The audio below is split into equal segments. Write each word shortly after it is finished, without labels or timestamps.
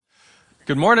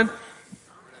Good morning. A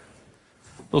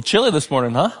little chilly this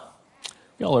morning, huh?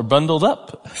 Y'all are bundled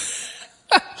up.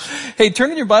 Hey,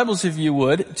 turn in your Bibles, if you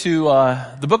would, to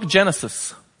the book of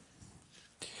Genesis.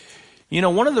 You know,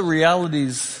 one of the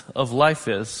realities of life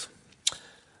is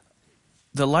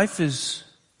that life is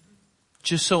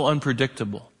just so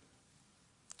unpredictable.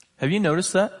 Have you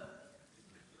noticed that?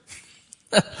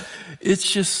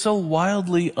 It's just so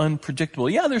wildly unpredictable.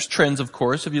 Yeah, there's trends, of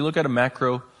course. If you look at a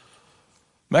macro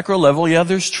level, yeah,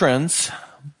 there's trends.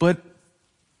 But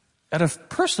at a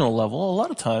personal level, a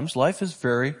lot of times, life is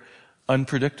very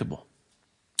unpredictable.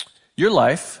 Your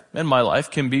life and my life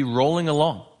can be rolling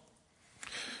along.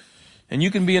 And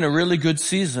you can be in a really good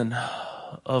season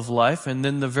of life, and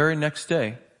then the very next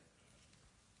day,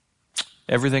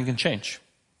 everything can change.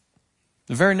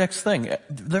 The very next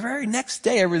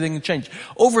day, everything can change.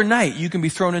 Overnight, you can be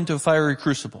thrown into a fiery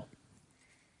crucible.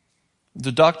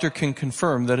 The doctor can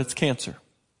confirm that it's cancer.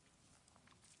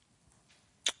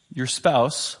 Your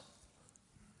spouse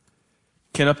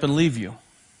can up and leave you.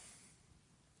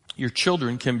 Your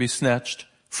children can be snatched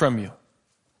from you.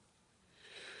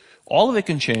 All of it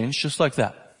can change just like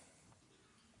that.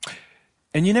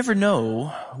 And you never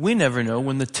know, we never know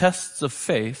when the tests of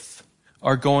faith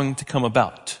are going to come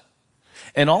about.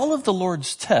 And all of the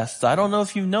Lord's tests, I don't know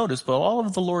if you've noticed, but all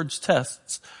of the Lord's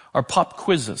tests are pop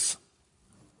quizzes.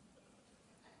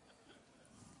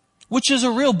 Which is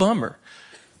a real bummer.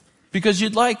 Because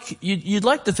you'd like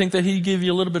to think that he'd give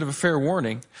you a little bit of a fair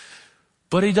warning,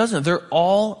 but he doesn't. They're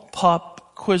all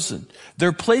pop quizzes.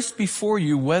 They're placed before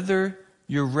you whether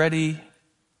you're ready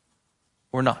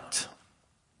or not.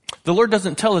 The Lord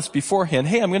doesn't tell us beforehand,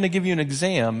 hey, I'm going to give you an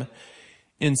exam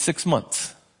in 6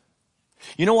 months.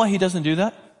 You know why he doesn't do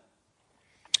that?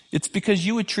 It's because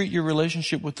you would treat your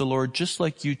relationship with the Lord just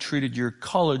like you treated your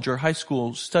college or high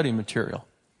school study material.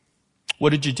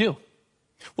 What did you do?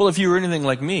 Well, if you were anything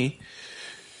like me,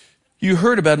 you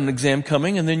heard about an exam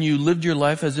coming and then you lived your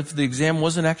life as if the exam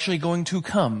wasn't actually going to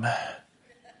come.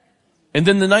 And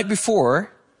then the night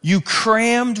before, you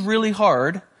crammed really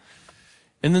hard,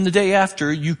 and then the day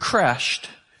after, you crashed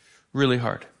really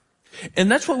hard. And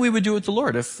that's what we would do with the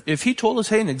Lord. If he told us,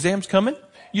 hey, an exam's coming,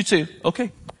 you'd say,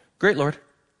 okay, great, Lord.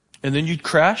 And then you'd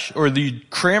crash, or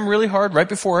you'd cram really hard right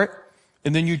before it,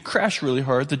 and then you'd crash really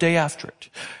hard the day after it.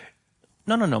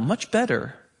 No, much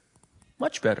better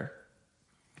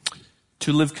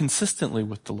to live consistently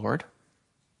with the Lord,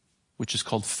 which is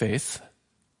called faith,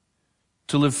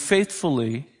 to live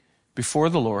faithfully before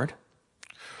the Lord,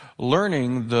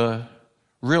 learning the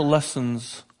real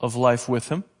lessons of life with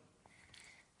him,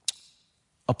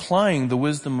 applying the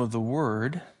wisdom of the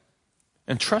Word,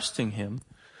 and trusting him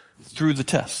through the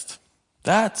test.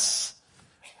 That's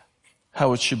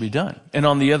how it should be done. And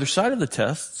on the other side of the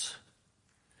tests,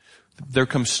 there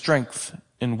comes strength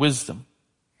and wisdom,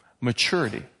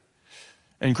 maturity,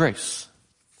 and grace.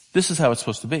 This is how it's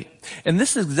supposed to be. And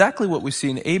this is exactly what we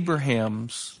see in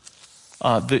Abraham's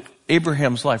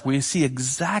life. We see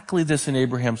exactly this in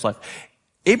Abraham's life.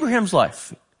 Abraham's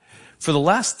life, for the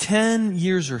last 10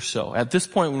 years or so, at this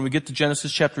point when we get to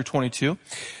Genesis chapter 22,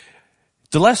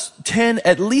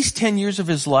 at least 10 years of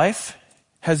his life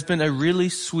has been a really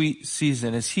sweet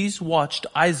season as he's watched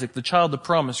Isaac, the child of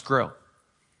promise, grow.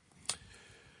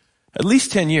 At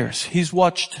least 10 years, he's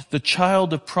watched the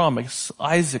child of promise,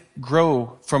 Isaac,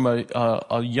 grow from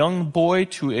a young boy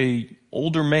to a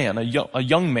older man, a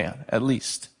young man at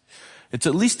least. It's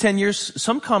at least 10 years.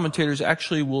 Some commentators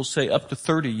actually will say up to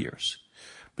 30 years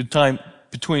between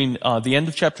the end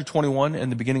of chapter 21 and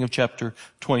the beginning of chapter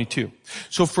 22.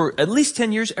 So for at least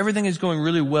 10 years, everything is going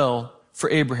really well for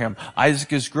Abraham.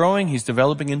 Isaac is growing. He's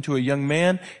developing into a young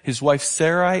man. His wife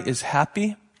Sarai is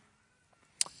happy.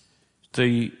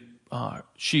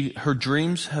 Her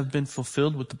dreams have been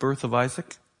fulfilled with the birth of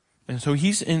Isaac. And so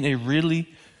he's in a really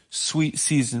sweet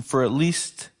season for at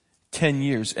least 10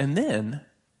 years. And then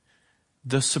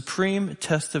the supreme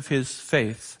test of his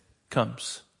faith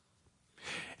comes.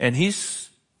 And he's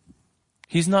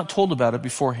not told about it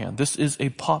beforehand. This is a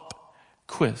pop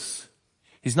quiz.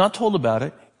 He's not told about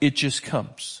it. It just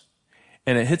comes.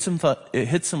 And it hits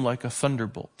him like a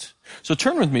thunderbolt. So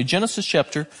turn with me, Genesis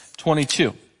chapter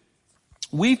 22.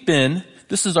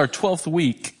 This is our 12th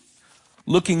week,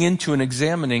 looking into and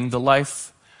examining the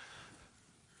life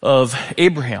of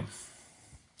Abraham.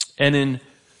 And in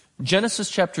Genesis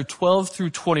chapter 12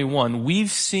 through 21,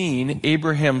 we've seen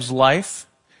Abraham's life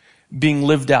being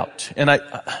lived out. And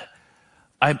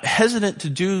I'm hesitant to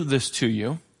do this to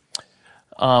you,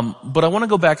 but I want to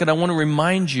go back and I want to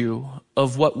remind you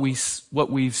of what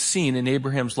we've seen in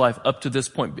Abraham's life up to this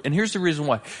point. And here's the reason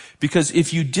why. Because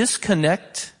if you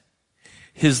disconnect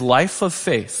his life of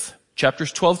faith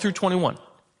chapters 12 through 21,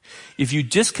 if you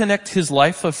disconnect his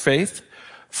life of faith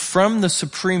from the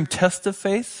supreme test of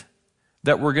faith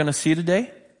that we're going to see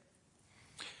today,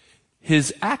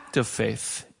 his act of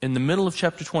faith in the middle of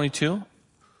chapter 22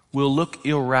 will look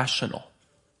irrational.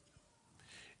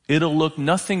 It'll look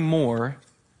nothing more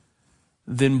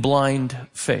than blind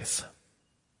faith.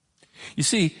 You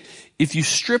see, if you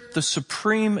strip the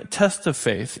supreme test of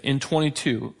faith in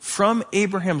 22 from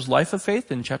Abraham's life of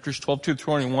faith in chapters 12 through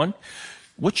 21,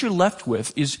 what you're left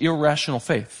with is irrational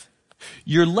faith.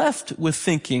 You're left with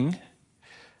thinking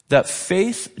that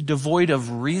faith devoid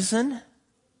of reason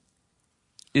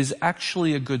is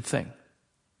actually a good thing.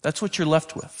 That's what you're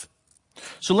left with.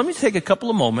 So let me take a couple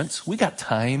of moments. We got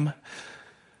time.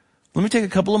 Let me take a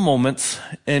couple of moments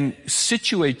and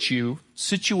situate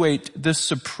this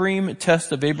supreme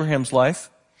test of Abraham's life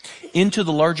into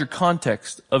the larger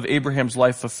context of Abraham's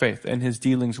life of faith and his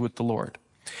dealings with the Lord.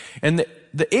 And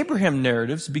the Abraham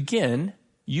narratives begin,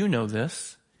 you know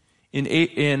this, in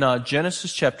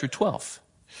Genesis chapter 12.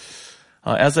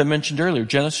 As I mentioned earlier,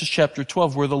 Genesis chapter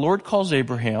 12, where the Lord calls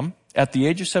Abraham at the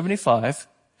age of 75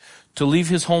 to leave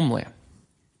his homeland.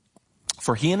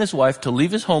 For he and his wife to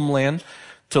leave his homeland,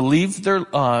 to leave their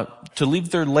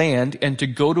land and to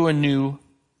go to a new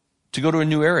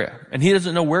area. And he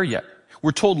doesn't know where yet.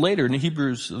 We're told later in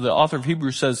Hebrews, the author of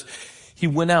Hebrews says, he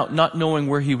went out not knowing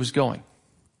where he was going.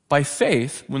 By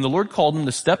faith, when the Lord called him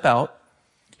to step out,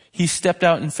 he stepped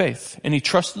out in faith and he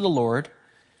trusted the Lord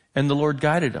and the Lord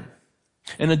guided him.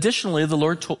 And additionally, the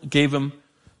Lord gave him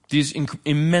these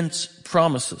immense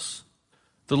promises.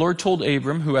 The Lord told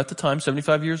Abram, who at the time,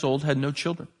 75 years old, had no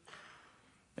children.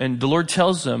 And the Lord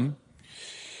tells him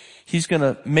he's going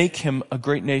to make him a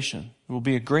great nation. It will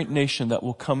be a great nation that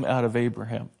will come out of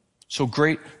Abraham. So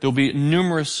great, there'll be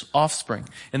numerous offspring.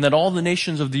 And that all the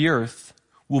nations of the earth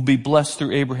will be blessed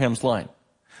through Abraham's line.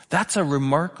 That's a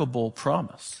remarkable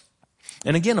promise.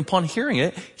 And again, upon hearing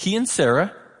it, he and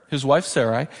Sarah, his wife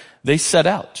Sarai, they set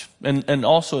out. And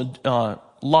also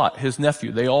Lot, his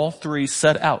nephew, they all three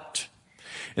set out.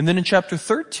 And then in chapter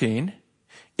 13,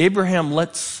 Abraham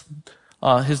lets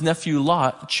his nephew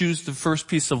Lot choose the first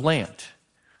piece of land,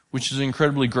 which is an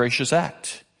incredibly gracious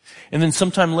act. And then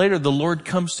sometime later, the Lord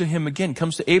comes to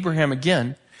Abraham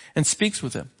again, and speaks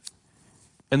with him.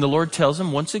 And the Lord tells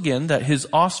him once again that his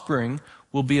offspring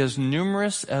will be as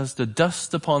numerous as the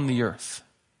dust upon the earth.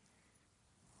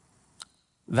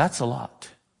 That's a lot.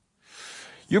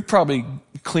 You're probably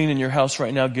cleaning your house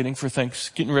right now, getting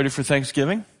ready for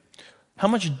Thanksgiving. How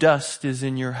much dust is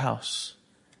in your house?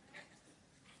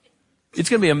 It's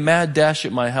going to be a mad dash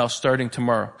at my house starting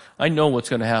tomorrow. I know what's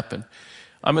going to happen.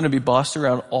 I'm going to be bossed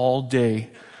around all day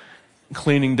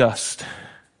cleaning dust.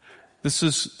 This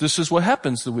is what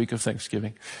happens the week of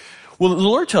Thanksgiving. Well, the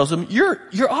Lord tells him,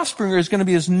 your offspring is going to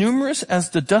be as numerous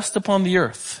as the dust upon the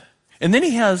earth. And then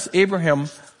he has Abraham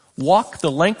walk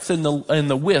the length and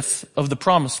the width of the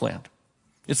promised land.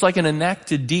 It's like an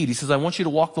enacted deed. He says, I want you to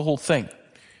walk the whole thing.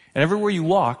 And everywhere you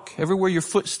walk, everywhere your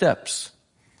foot steps,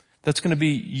 that's going to be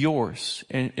yours.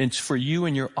 And it's for you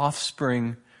and your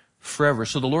offspring forever.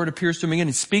 So the Lord appears to him again.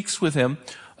 He speaks with him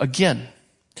again.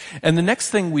 And the next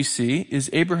thing we see is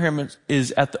Abraham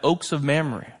is at the Oaks of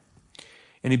Mamre.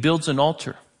 And he builds an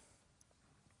altar.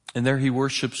 And there he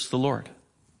worships the Lord.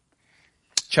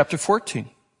 Chapter 14.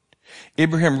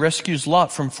 Abraham rescues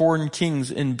Lot from foreign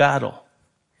kings in battle.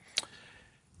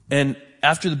 And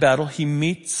after the battle, he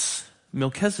meets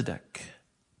Melchizedek,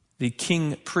 the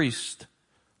king priest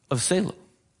of Salem.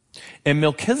 And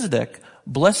Melchizedek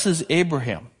blesses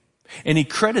Abraham. And he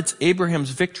credits Abraham's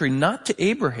victory not to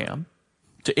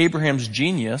Abraham's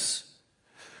genius,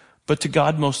 but to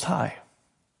God Most High.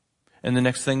 And the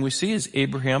next thing we see is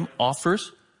Abraham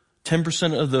offers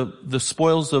 10% of the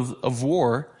spoils of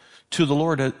war to the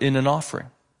Lord in an offering.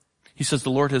 He says,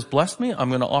 the Lord has blessed me. I'm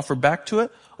going to offer back to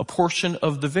it a portion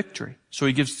of the victory. So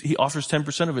he offers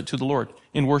 10% of it to the Lord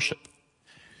in worship.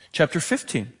 Chapter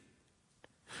 15.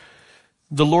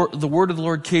 The word of the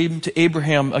Lord came to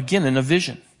Abraham again in a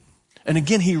vision. And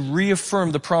again, he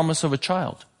reaffirmed the promise of a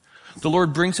child. The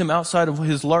Lord brings him outside of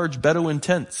his large Bedouin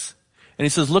tents. And he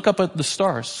says, look up at the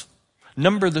stars.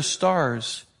 Number the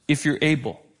stars if you're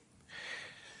able.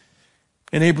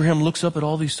 And Abraham looks up at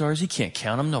all these stars. He can't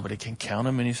count them. Nobody can count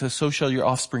them. And he says, so shall your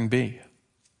offspring be.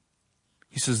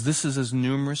 He says, this is as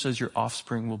numerous as your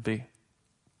offspring will be.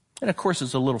 And of course,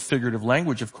 it's a little figurative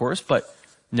language, of course, but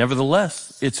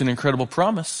nevertheless, it's an incredible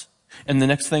promise. And the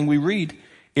next thing we read,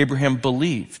 Abraham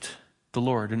believed the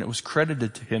Lord, and it was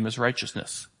credited to him as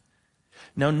righteousness.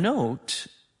 Now note,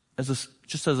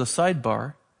 just as a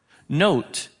sidebar,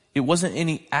 note, it wasn't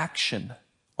any action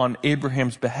on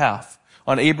Abraham's behalf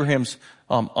on Abraham's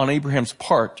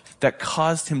part that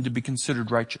caused him to be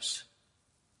considered righteous.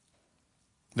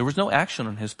 There was no action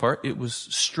on his part. It was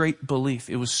straight belief.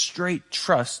 It was straight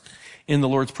trust in the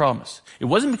Lord's promise. It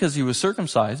wasn't because he was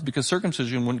circumcised, because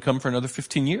circumcision wouldn't come for another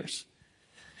 15 years.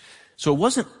 So it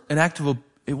wasn't an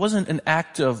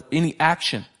act of any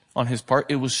action on his part.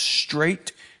 It was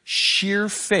straight, sheer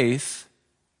faith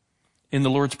in the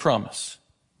Lord's promise.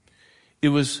 It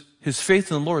was his faith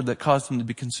in the Lord that caused him to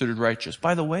be considered righteous.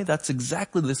 By the way, that's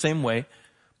exactly the same way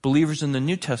believers in the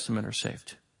New Testament are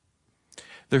saved.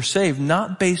 They're saved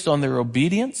not based on their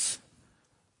obedience,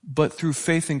 but through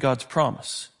faith in God's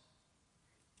promise.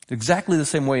 Exactly the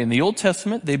same way. In the Old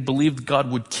Testament, they believed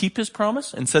God would keep his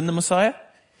promise and send the Messiah.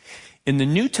 In the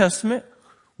New Testament,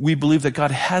 we believe that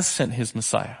God has sent his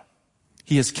Messiah.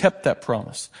 He has kept that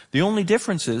promise. The only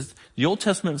difference is the Old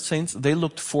Testament saints, they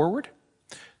looked forward.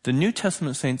 The New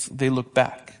Testament saints, they look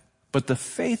back. But the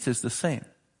faith is the same.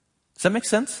 Does that make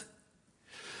sense?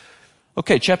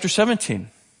 Okay, chapter 17.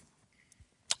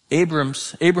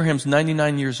 Abraham's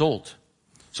 99 years old.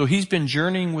 So he's been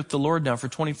journeying with the Lord now for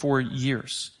 24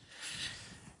 years.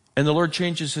 And the Lord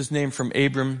changes his name from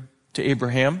Abram to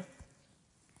Abraham.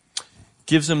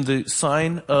 Gives him the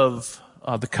sign of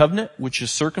the covenant, which is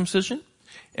circumcision.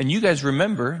 And you guys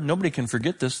remember, nobody can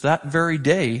forget this, that very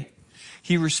day,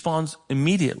 he responds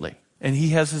immediately. And he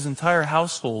has his entire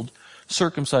household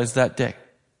circumcised that day.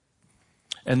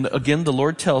 And again, the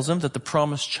Lord tells him that the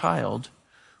promised child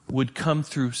would come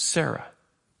through Sarah.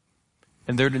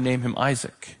 And they're to name him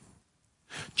Isaac.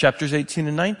 Chapters 18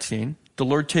 and 19, the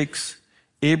Lord takes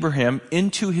Abraham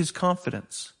into his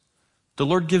confidence. The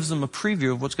Lord gives him a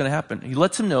preview of what's going to happen. He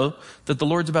lets him know that the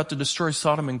Lord's about to destroy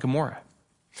Sodom and Gomorrah.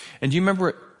 And do you remember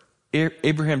what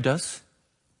Abraham does?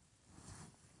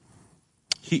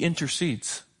 He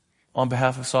intercedes on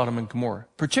behalf of Sodom and Gomorrah,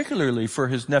 particularly for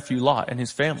his nephew Lot and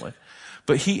his family.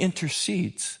 But he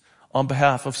intercedes on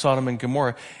behalf of Sodom and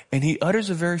Gomorrah, and he utters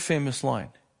a very famous line.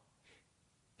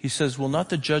 He says, "Will not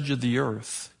the judge of the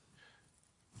earth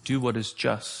do what is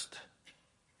just?"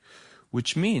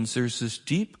 Which means there's this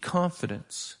deep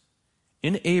confidence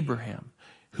in Abraham,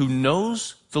 who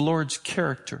knows the Lord's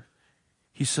character.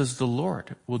 He says, the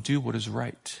Lord will do what is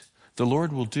right. The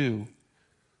Lord will do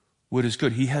what is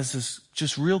good. He has this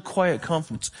just real quiet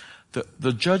confidence.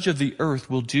 The judge of the earth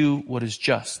will do what is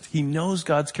just. He knows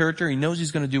God's character. He knows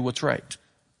he's going to do what's right.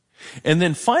 And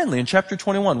then finally, in chapter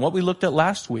 21, what we looked at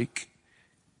last week,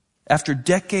 after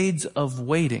decades of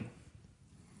waiting,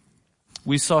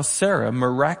 we saw Sarah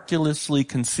miraculously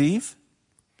conceive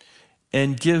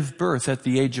and give birth at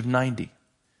the age of 90.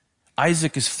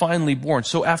 Isaac is finally born.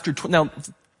 So now,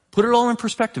 put it all in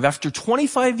perspective. After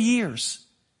 25 years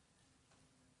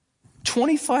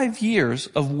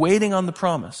of waiting on the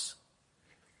promise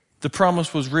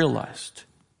was realized.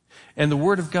 And the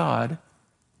word of God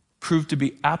proved to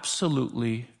be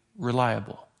absolutely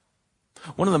reliable.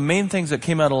 One of the main things that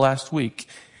came out of last week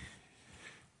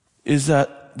is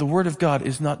that the word of God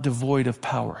is not devoid of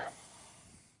power.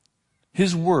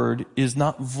 His word is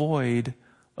not void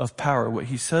of power. What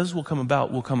he says will come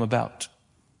about will come about.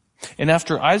 And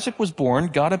after Isaac was born,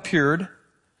 God appeared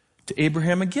to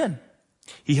Abraham again.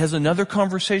 He has another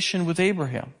conversation with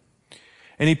Abraham.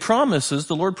 And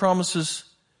the Lord promises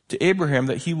to Abraham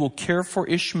that he will care for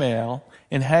Ishmael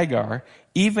and Hagar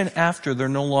even after they're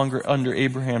no longer under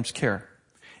Abraham's care.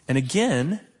 And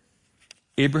again,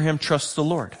 Abraham trusts the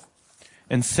Lord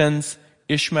and sends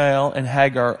Ishmael and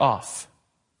Hagar off.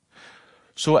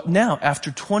 So now, after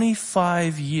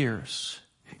 25 years,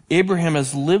 Abraham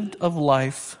has lived a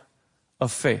life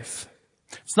of faith.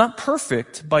 It's not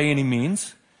perfect by any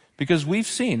means, because we've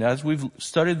seen, as we've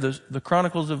studied the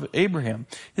Chronicles of Abraham,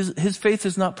 his faith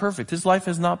is not perfect. His life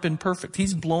has not been perfect.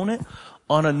 He's blown it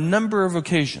on a number of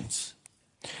occasions.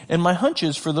 And my hunch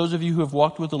is, for those of you who have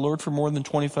walked with the Lord for more than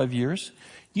 25 years,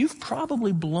 you've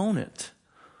probably blown it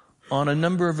on a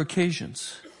number of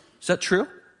occasions. Is that true?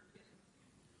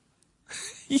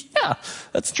 Yeah,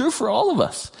 that's true for all of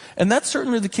us. And that's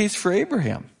certainly the case for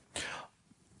Abraham.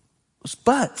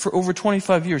 But for over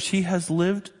 25 years, he has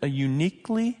lived a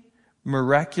uniquely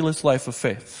miraculous life of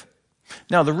faith.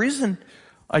 Now, the reason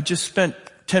I just spent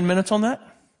 10 minutes on that,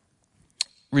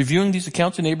 reviewing these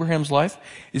accounts in Abraham's life,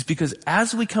 is because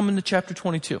as we come into chapter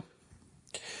 22,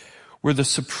 where the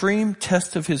supreme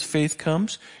test of his faith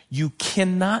comes, you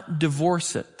cannot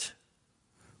divorce it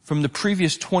from the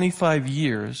previous 25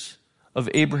 years of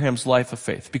Abraham's life of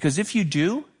faith. Because if you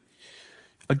do,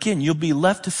 again, you'll be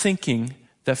left to thinking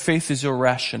that faith is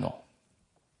irrational.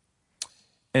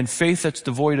 And faith that's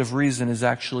devoid of reason is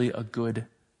actually a good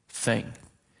thing.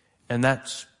 And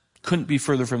that couldn't be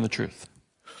further from the truth.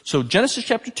 So Genesis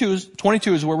chapter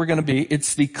 22 is where we're going to be.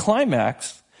 It's the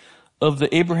climax of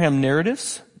the Abraham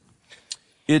narratives.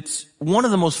 It's one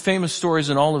of the most famous stories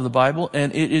in all of the Bible,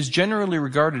 and it is generally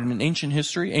regarded in ancient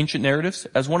history, ancient narratives,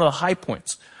 as one of the high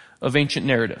points of ancient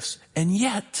narratives. And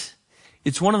yet,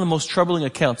 it's one of the most troubling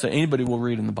accounts that anybody will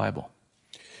read in the Bible.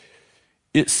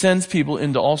 It sends people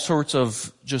into all sorts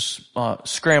of just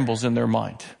scrambles in their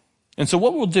mind. And so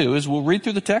what we'll do is we'll read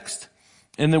through the text,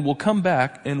 and then we'll come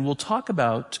back and we'll talk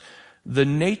about the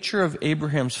nature of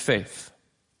Abraham's faith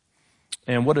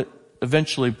and what it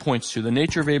eventually points to, the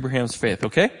nature of Abraham's faith,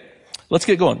 okay? Let's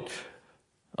get going.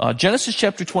 Genesis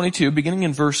chapter 22, beginning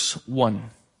in verse 1.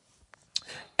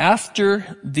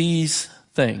 After these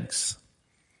things,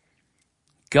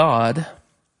 God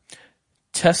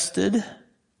tested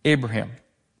Abraham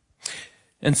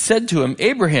and said to him,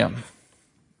 Abraham,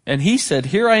 and he said,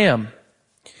 here I am.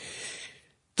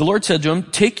 The Lord said to him,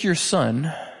 take your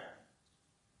son,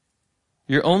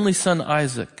 your only son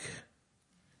Isaac,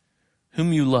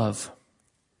 whom you love,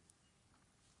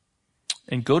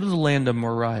 and go to the land of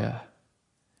Moriah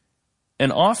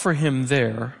and offer him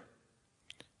there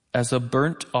as a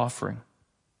burnt offering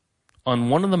on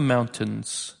one of the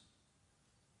mountains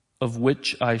of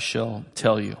which I shall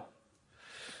tell you.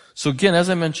 So again, as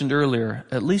I mentioned earlier,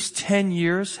 at least 10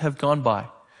 years have gone by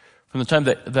from the time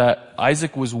that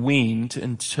Isaac was weaned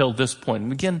until this point.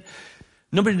 And again,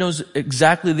 nobody knows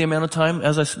exactly the amount of time.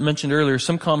 As I mentioned earlier,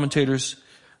 some commentators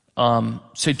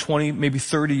say 20, maybe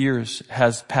 30 years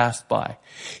has passed by.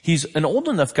 He's an old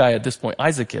enough guy at this point,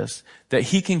 Isaac is, that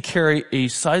he can carry a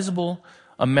sizable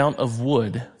amount of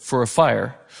wood for a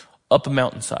fire up a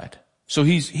mountainside. So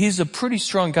he's a pretty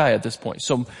strong guy at this point.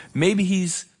 So maybe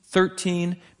he's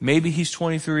 13, maybe he's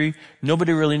 23.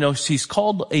 Nobody really knows. He's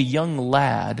called a young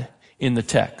lad in the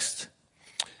text.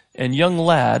 And young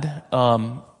lad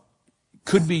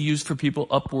could be used for people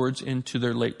upwards into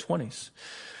their late 20s.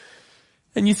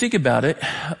 And you think about it,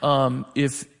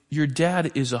 if your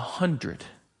dad is 100,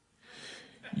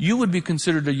 you would be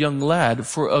considered a young lad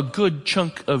for a good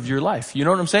chunk of your life. You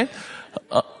know what I'm saying?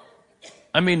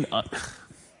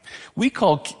 We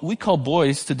call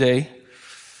boys today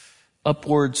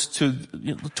upwards to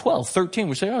 12, 13.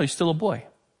 We say, oh, he's still a boy.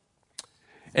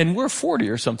 And we're 40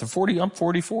 or something. 40, I'm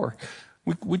 44.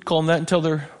 We'd call them that until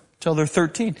they're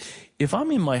 13. If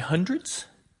I'm in my hundreds,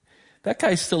 that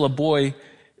guy's still a boy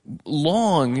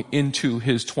long into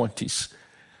his 20s.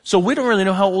 So we don't really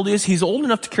know how old he is. He's old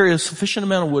enough to carry a sufficient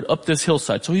amount of wood up this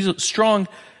hillside. So he's a strong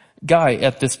guy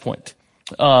at this point.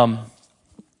 And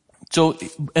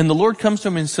the Lord comes to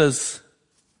him and says,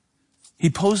 he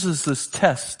poses this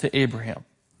test to Abraham.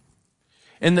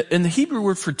 And the Hebrew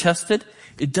word for tested,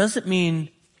 it doesn't mean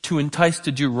to entice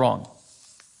to do wrong.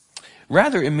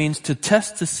 Rather, it means to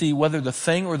test to see whether the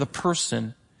thing or the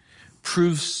person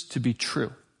proves to be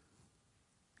true.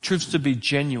 Proves to be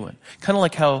genuine. Kind of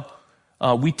like how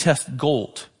we test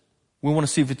gold. We want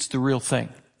to see if it's the real thing.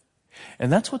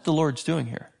 And that's what the Lord's doing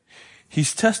here.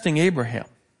 He's testing Abraham.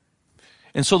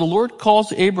 And so the Lord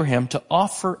calls Abraham to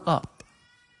offer up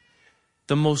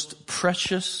the most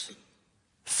precious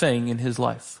thing in his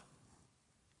life.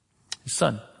 His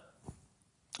son,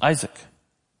 Isaac.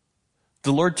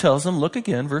 The Lord tells him, look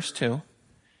again, verse 2,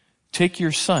 take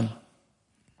your son,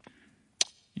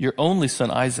 your only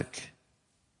son Isaac,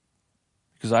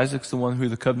 because Isaac's the one who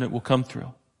the covenant will come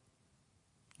through.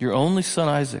 Your only son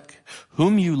Isaac,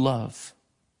 whom you love,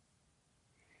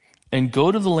 and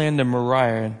go to the land of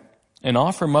Moriah and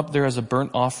offer him up there as a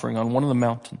burnt offering on one of the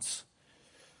mountains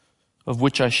of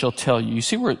which I shall tell you. You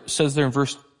see where it says there in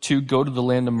verse 2, go to the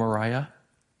land of Moriah?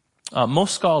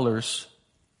 Most scholars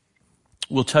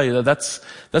will tell you that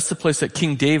that's the place that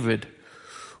King David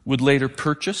would later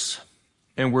purchase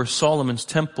and where Solomon's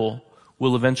temple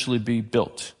will eventually be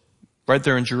built. Right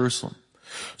there in Jerusalem.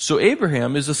 So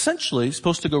Abraham is essentially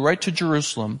supposed to go right to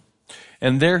Jerusalem,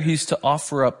 and there he's to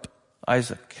offer up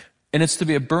Isaac. And it's to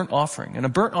be a burnt offering. And a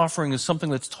burnt offering is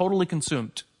something that's totally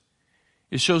consumed.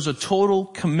 It shows a total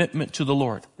commitment to the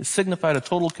Lord. It signified a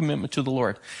total commitment to the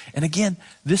Lord. And again,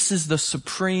 this is the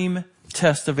supreme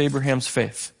test of Abraham's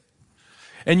faith.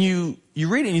 And you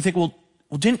read it and you think, well,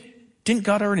 didn't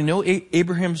God already know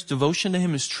Abraham's devotion to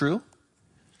him is true?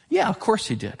 Yeah, of course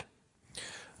he did.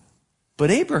 But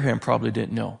Abraham probably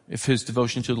didn't know if his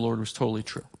devotion to the Lord was totally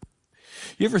true.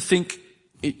 You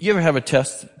ever have a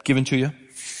test given to you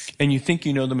and you think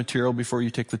you know the material before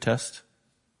you take the test?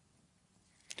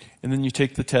 And then you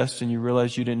take the test and you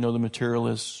realize you didn't know the material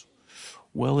as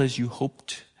well as you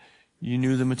hoped you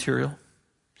knew the material?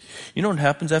 You know what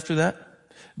happens after that?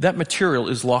 That material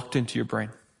is locked into your brain.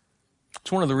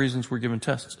 It's one of the reasons we're given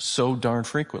tests so darn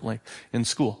frequently in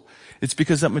school. It's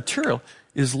because that material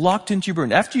is locked into your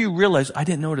brain. After you realize, I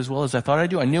didn't know it as well as I thought I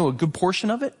do. I knew a good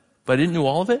portion of it, but I didn't know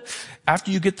all of it.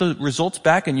 After you get the results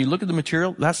back and you look at the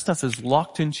material, that stuff is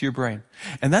locked into your brain.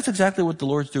 And that's exactly what the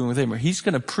Lord's doing with Abraham. He's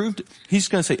going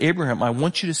to say, Abraham, I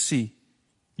want you to see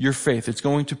your faith. It's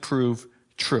going to prove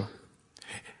true.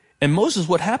 And Moses,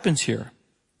 what happens here?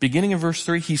 Beginning in verse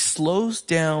 3, he slows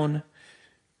down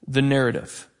the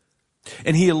narrative.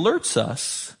 And he alerts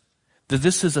us that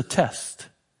this is a test.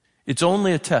 It's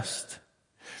only a test.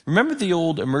 Remember the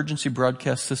old emergency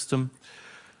broadcast system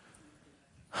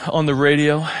on the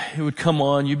radio? It would come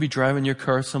on, you'd be driving your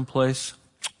car someplace.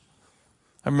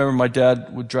 I remember my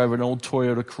dad would drive an old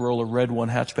Toyota Corolla red one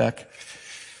hatchback.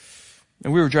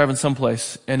 And we were driving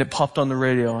someplace and it popped on the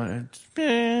radio and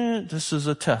this is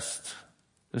a test.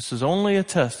 This is only a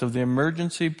test of the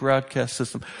emergency broadcast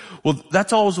system. Well,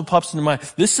 that's always what pops into mind.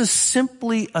 This is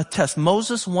simply a test.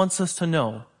 Moses wants us to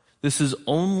know this is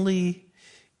only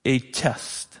a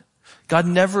test. God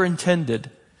never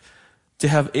intended to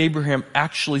have Abraham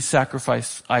actually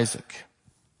sacrifice Isaac.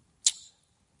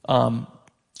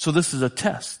 So this is a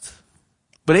test.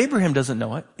 But Abraham doesn't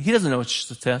know it. He doesn't know it's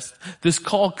just a test. This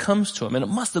call comes to him, and it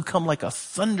must have come like a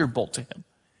thunderbolt to him.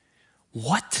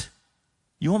 What?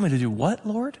 You want me to do what,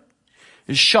 Lord?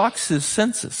 It shocks his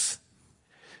senses.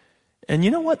 And you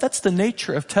know what? That's the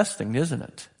nature of testing, isn't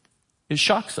it? It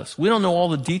shocks us. We don't know all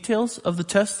the details of the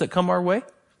tests that come our way.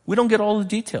 We don't get all the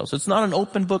details. It's not an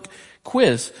open book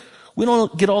quiz. We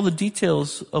don't get all the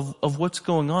details of what's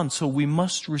going on, so we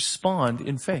must respond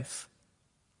in faith.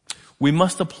 We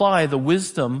must apply the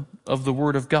wisdom of the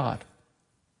Word of God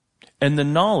and the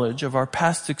knowledge of our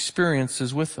past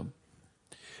experiences with Him.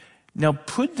 Now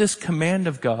put this command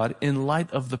of God in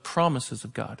light of the promises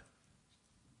of God.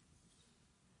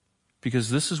 Because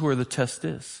this is where the test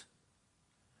is.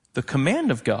 The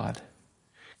command of God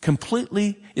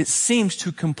it seems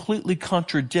to completely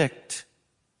contradict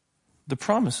the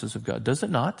promises of God, does it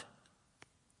not?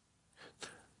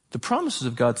 The promises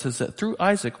of God says that through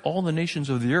Isaac, all the nations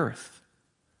of the earth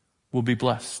will be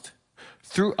blessed.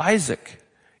 Through Isaac,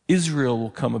 Israel will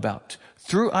come about.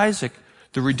 Through Isaac,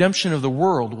 the redemption of the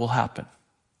world will happen.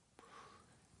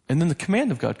 And then the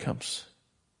command of God comes.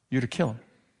 You're to kill him.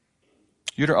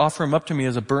 You're to offer him up to me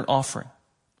as a burnt offering.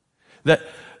 That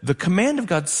the command of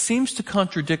God seems to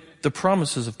contradict the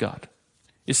promises of God.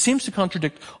 It seems to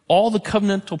contradict all the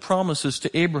covenantal promises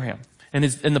to Abraham and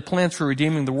the plans for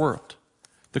redeeming the world.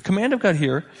 The command of God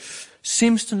here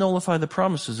seems to nullify the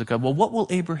promises of God. Well, what will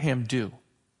Abraham do?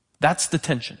 That's the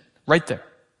tension, right there.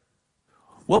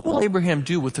 What will Abraham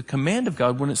do with the command of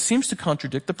God when it seems to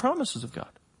contradict the promises of God?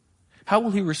 How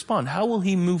will he respond? How will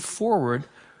he move forward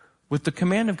with the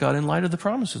command of God in light of the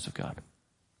promises of God?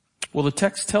 Well, the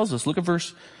text tells us, look at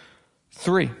verse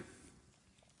 3.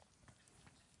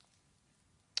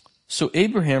 So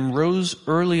Abraham rose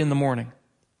early in the morning.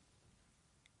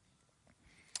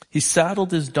 He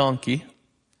saddled his donkey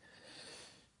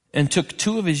and took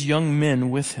 2 of his young men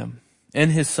with him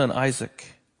and his son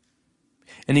Isaac.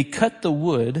 And he cut the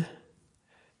wood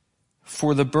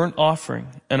for the burnt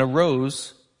offering and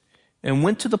arose and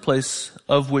went to the place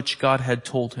of which God had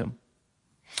told him.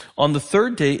 On the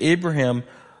 3rd day, Abraham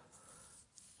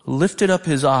lifted up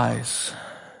his eyes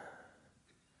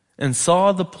and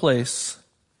saw the place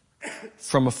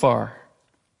from afar.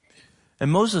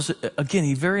 And Moses, again,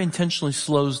 he very intentionally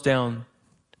slows down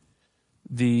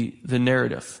the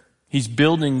narrative. He's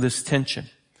building this tension.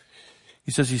 He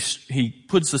says he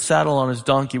puts the saddle on his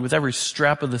donkey with every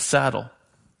strap of the saddle,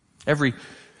 every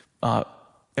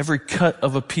cut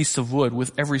of a piece of wood,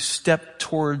 with every step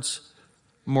towards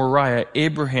Moriah.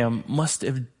 Abraham must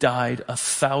have died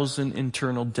 1,000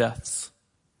 internal deaths.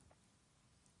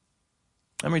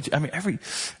 I mean,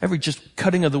 every just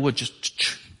cutting of the wood,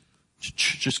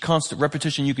 just constant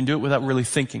repetition. You can do it without really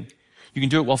thinking. You can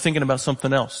do it while thinking about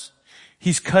something else.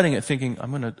 He's cutting it thinking,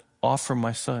 I'm going to offer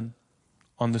my son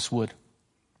on this wood.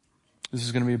 This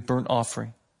is going to be a burnt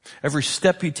offering. Every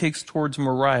step he takes towards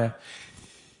Moriah,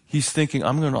 he's thinking,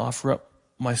 I'm going to offer up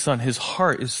my son. His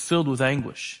heart is filled with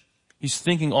anguish. He's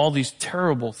thinking all these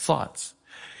terrible thoughts.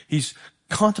 He's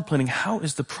contemplating, how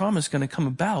is the promise going to come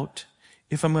about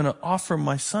if I'm going to offer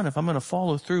my son, if I'm going to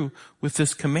follow through with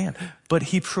this command? But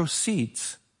he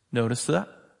proceeds. Notice that?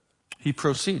 He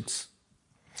proceeds.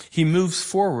 He moves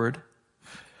forward,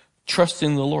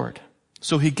 trusting the Lord.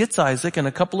 So he gets Isaac and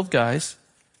a couple of guys,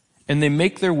 and they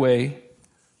make their way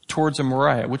towards a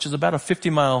Moriah, which is about a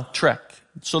 50-mile trek.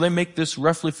 So they make this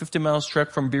roughly 50 miles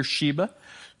trek from Beersheba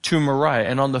to Moriah.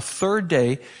 And on the 3rd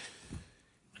day,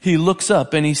 he looks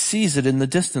up and he sees it in the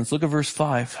distance. Look at verse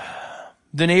 5.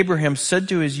 Then Abraham said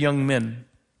to his young men,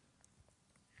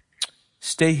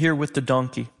 stay here with the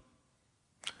donkey.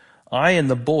 I and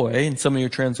the boy, and some of your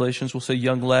translations will say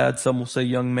young lad, some will say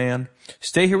young man.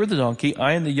 Stay here with the donkey.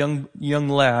 I and the young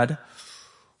lad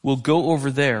will go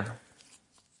over there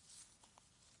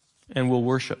and we'll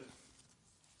worship.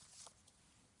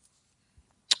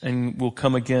 And we'll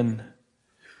come again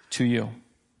to you.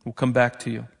 We'll come back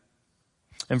to you.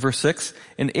 And verse 6,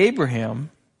 and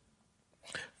Abraham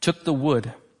took the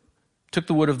wood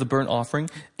of the burnt offering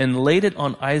and laid it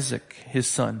on Isaac, his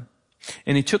son.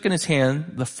 And he took in his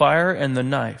hand the fire and the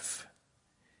knife.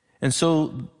 And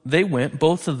so they went,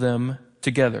 both of them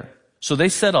together. So they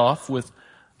set off with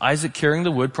Isaac carrying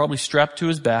the wood, probably strapped to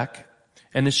his back.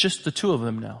 And it's just the two of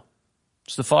them now.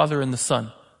 It's the father and the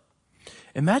son.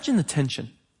 Imagine the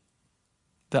tension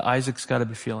that Isaac's got to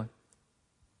be feeling.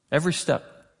 Every step,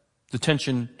 the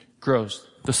tension grows.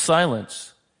 The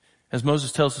silence, as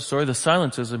Moses tells the story, the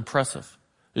silence is impressive.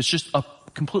 It's just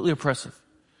completely oppressive.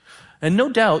 And no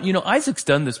doubt, Isaac's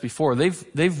done this before.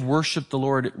 They've worshiped the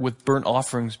Lord with burnt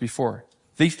offerings before.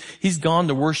 He's gone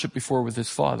to worship before with his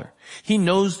father. He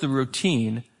knows the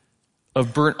routine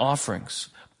of burnt offerings.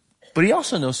 But he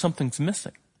also knows something's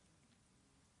missing.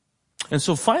 And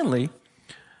so finally,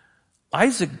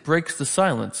 Isaac breaks the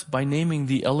silence by naming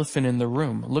the elephant in the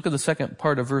room. Look at the second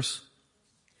part of verse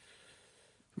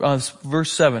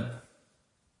 7.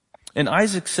 And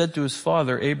Isaac said to his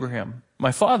father, Abraham,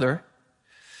 my father.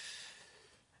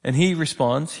 And he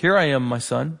responds, here I am, my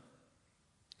son.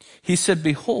 He said,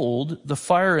 behold, the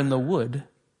fire and the wood,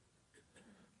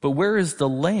 but where is the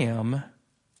lamb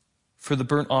for the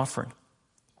burnt offering?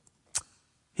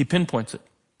 He pinpoints it.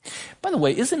 By the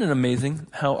way, isn't it amazing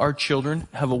how our children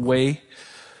have a way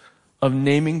of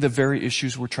naming the very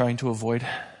issues we're trying to avoid?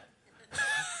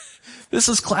 This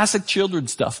is classic children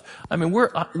stuff. I mean, we're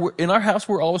in our house,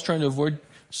 we're always trying to avoid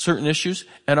certain issues,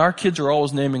 and our kids are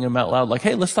always naming them out loud, like,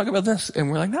 hey, let's talk about this. And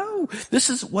we're like, no, this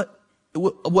is what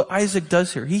Isaac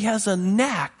does here. He has a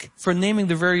knack for naming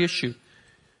the very issue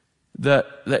that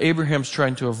Abraham's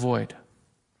trying to avoid.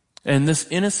 And this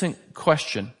innocent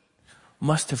question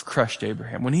must have crushed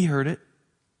Abraham. When he heard it,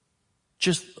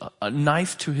 just a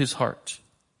knife to his heart.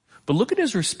 But look at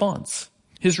his response.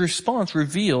 His response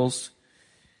reveals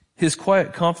his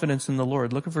quiet confidence in the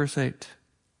Lord. Look at verse 8.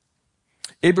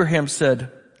 Abraham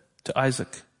said to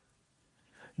Isaac,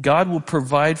 God will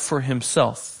provide for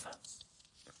himself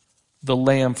the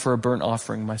lamb for a burnt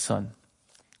offering, my son.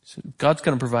 So God's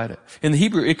going to provide it. In the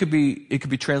Hebrew, it could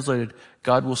be translated,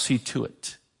 God will see to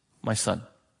it, my son.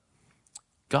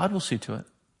 God will see to it.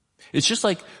 It's just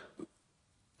like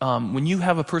when you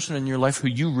have a person in your life who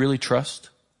you really trust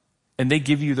and they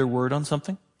give you their word on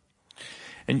something.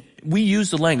 And we use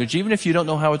the language, even if you don't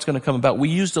know how it's going to come about, we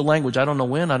use the language, I don't know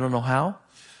when, I don't know how,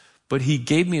 but he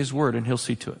gave me his word and he'll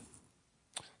see to it.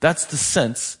 That's the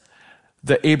sense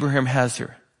that Abraham has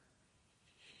here.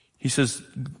 He says,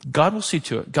 God will see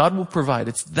to it. God will provide.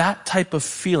 It's that type of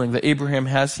feeling that Abraham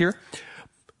has here,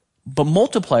 but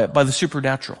multiply it by the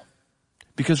supernatural.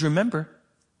 Because remember,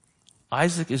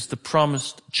 Isaac is the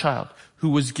promised child who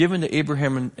was given to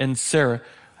Abraham and Sarah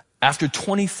after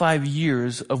 25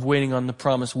 years of waiting on the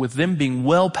promise, with them being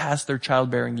well past their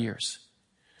childbearing years.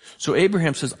 So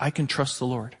Abraham says, I can trust the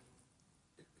Lord.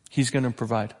 He's going to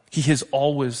provide. He has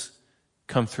always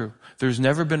come through. There's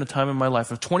never been a time in my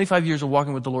life of 25 years of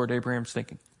walking with the Lord, Abraham's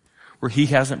thinking, where he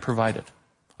hasn't provided.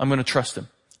 I'm going to trust him.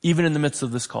 Even in the midst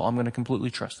of this call, I'm going to completely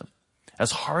trust him.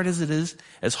 As hard as it is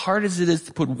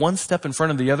to put one step in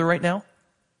front of the other right now,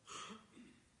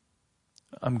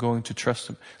 I'm going to trust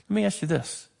him. Let me ask you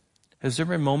this. Has there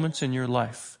been moments in your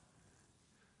life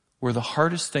where the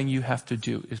hardest thing you have to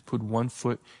do is put one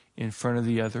foot in front of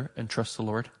the other and trust the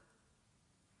Lord?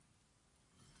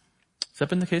 Has that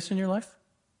been the case in your life?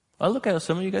 I look at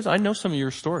some of you guys, I know some of your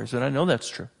stories, and I know that's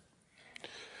true.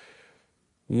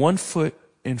 One foot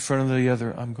in front of the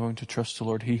other, I'm going to trust the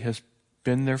Lord. He has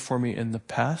been there for me in the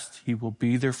past. He will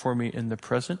be there for me in the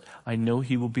present. I know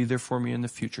he will be there for me in the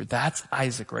future. That's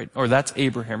Isaac, right? Or that's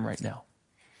Abraham right now.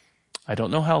 I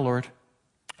don't know how, Lord.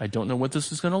 I don't know what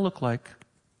this is going to look like,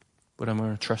 but I'm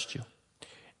going to trust you.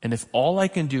 And if all I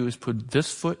can do is put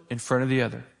this foot in front of the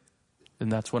other, then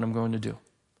that's what I'm going to do.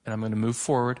 And I'm going to move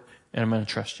forward, and I'm going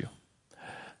to trust you.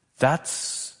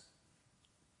 That's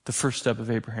the first step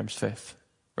of Abraham's faith,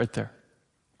 right there.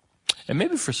 And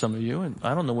maybe for some of you, and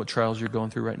I don't know what trials you're going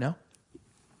through right now,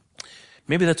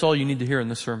 maybe that's all you need to hear in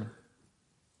this sermon.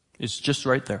 It's just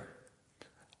right there.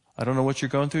 I don't know what you're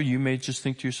going through. You may just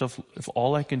think to yourself, if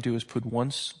all I can do is put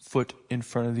one foot in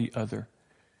front of the other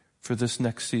for this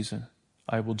next season,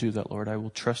 I will do that, Lord. I will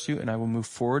trust you and I will move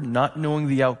forward, not knowing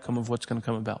the outcome of what's going to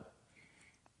come about.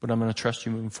 But I'm going to trust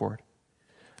you moving forward.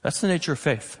 That's the nature of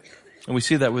faith. And we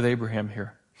see that with Abraham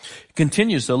here. It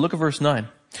continues though. Look at verse 9.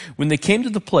 When they came to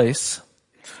the place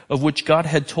of which God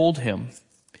had told him,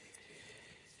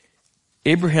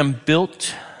 Abraham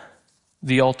built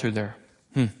the altar there.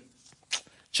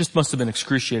 Just must have been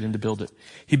excruciating to build it.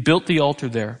 He built the altar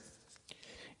there,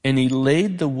 and he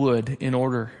laid the wood in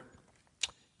order,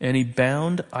 and he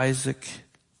bound Isaac,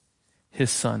 his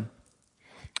son,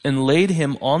 and laid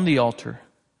him on the altar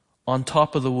on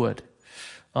top of the wood.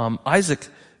 Isaac,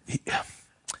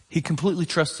 he completely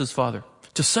trusts his father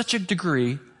to such a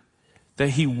degree that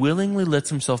he willingly lets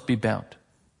himself be bound.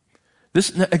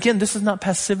 This is not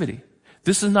passivity.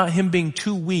 This is not him being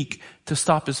too weak to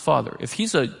stop his father. If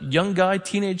he's a young guy,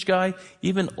 teenage guy,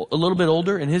 even a little bit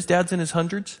older, and his dad's in his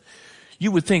hundreds,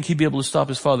 you would think he'd be able to stop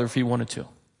his father if he wanted to.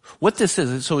 What this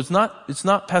is, so it's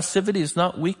not passivity, it's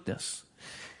not weakness.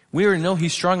 We already know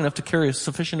he's strong enough to carry a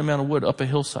sufficient amount of wood up a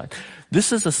hillside.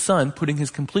 This is a son putting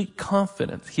his complete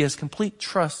confidence, he has complete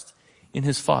trust in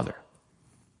his father.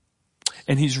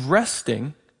 And he's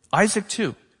resting, Isaac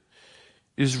too,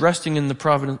 is resting in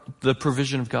the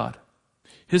provision of God.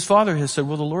 His father has said,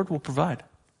 well, the Lord will provide.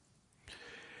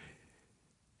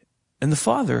 And the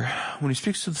father, when he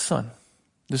speaks to the son,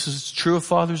 this is true of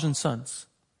fathers and sons.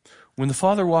 When the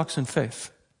father walks in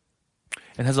faith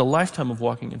and has a lifetime of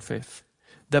walking in faith,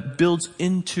 that builds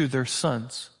into their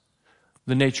sons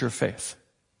the nature of faith.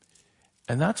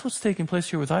 And that's what's taking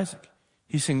place here with Isaac.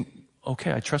 He's saying,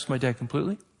 okay, I trust my dad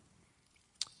completely.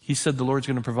 He said the Lord's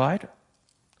going to provide.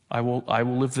 I will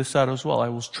live this out as well. I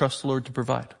will trust the Lord to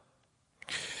provide.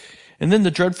 And then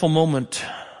the dreadful moment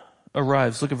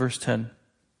arrives. Look at verse 10.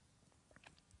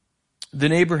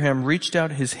 Then Abraham reached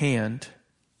out his hand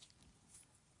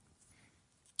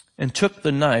and took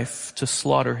the knife to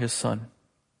slaughter his son.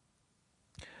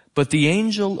 But the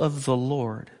angel of the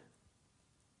Lord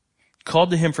called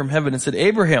to him from heaven and said,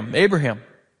 Abraham, Abraham.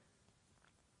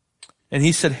 And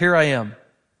he said, here I am.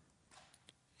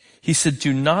 He said,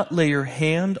 do not lay your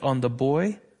hand on the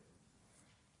boy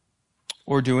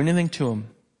or do anything to him.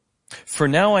 For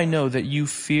now I know that you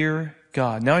fear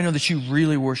God. Now I know that you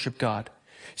really worship God,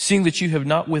 seeing that you have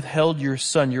not withheld your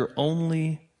son, your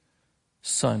only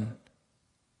son,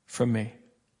 from me.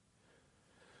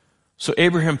 So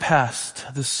Abraham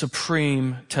passed the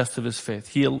supreme test of his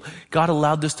faith. God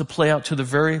allowed this to play out to the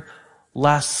very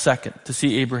last second to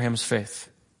see Abraham's faith.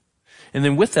 And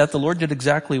then with that, the Lord did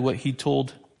exactly what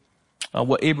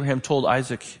what Abraham told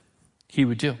Isaac he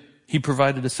would do. He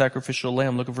provided a sacrificial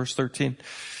lamb. Look at verse 13.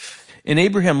 And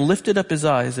Abraham lifted up his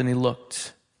eyes and he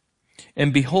looked.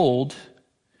 And behold,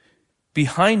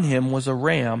 behind him was a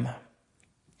ram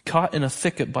caught in a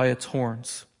thicket by its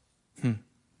horns.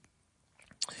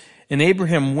 And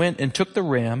Abraham went and took the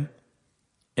ram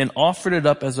and offered it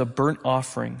up as a burnt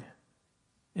offering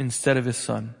instead of his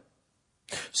son.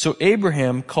 So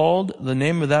Abraham called the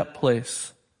name of that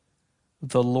place,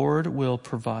 the Lord will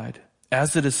provide,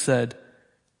 as it is said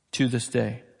to this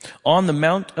day. On the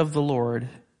mount of the Lord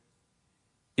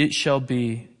it shall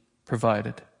be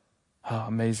provided. Oh,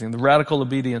 amazing. The radical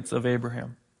obedience of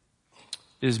Abraham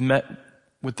is met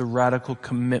with the radical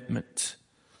commitment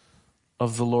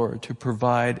of the Lord to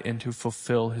provide and to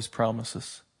fulfill his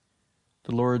promises.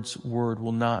 The Lord's word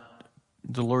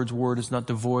is not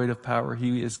devoid of power.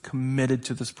 He is committed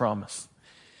to this promise.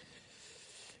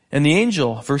 And the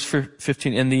angel, verse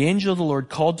 15, and the angel of the Lord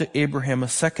called to Abraham a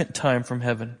second time from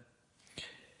heaven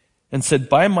and said,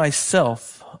 by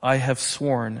myself I have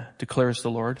sworn, declares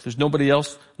the Lord. There's nobody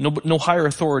else, no higher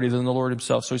authority than the Lord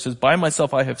himself. So he says, by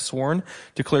myself I have sworn,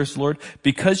 declares the Lord,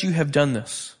 because you have done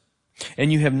this,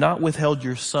 and you have not withheld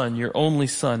your son, your only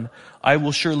son, I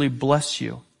will surely bless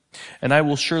you, and I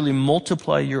will surely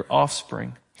multiply your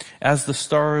offspring as the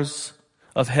stars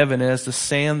of heaven, as the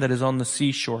sand that is on the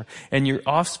seashore, and your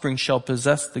offspring shall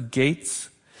possess the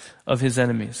gates of his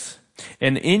enemies.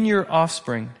 And in your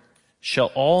offspring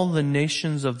shall all the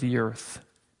nations of the earth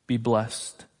be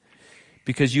blessed,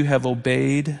 because you have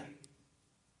obeyed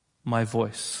my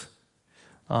voice.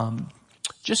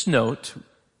 Just note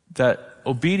that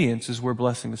obedience is where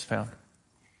blessing is found.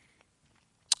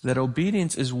 That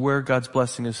obedience is where God's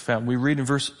blessing is found. We read in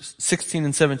verse 16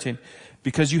 and 17,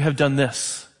 because you have done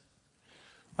this,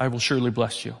 I will surely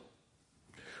bless you.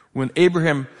 When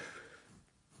Abraham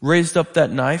raised up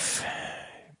that knife,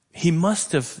 he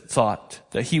must have thought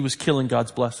that he was killing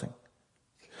God's blessing,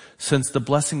 since the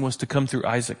blessing was to come through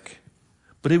Isaac.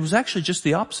 But it was actually just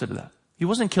the opposite of that. He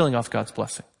wasn't killing off God's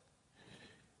blessing.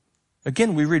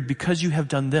 Again, we read, because you have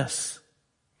done this,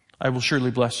 I will surely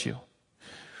bless you.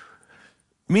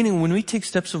 Meaning when we take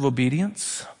steps of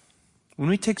obedience,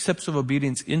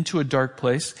 into a dark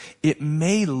place, it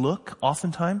may look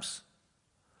oftentimes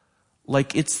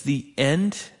like it's the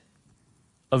end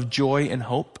of joy and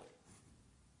hope.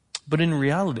 But in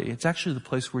reality, it's actually the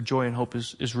place where joy and hope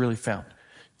is really found,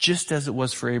 just as it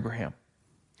was for Abraham.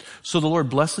 So the Lord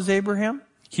blesses Abraham.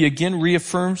 He again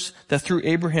reaffirms that through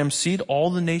Abraham's seed, all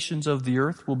the nations of the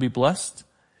earth will be blessed.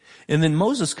 And then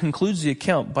Moses concludes the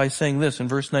account by saying this in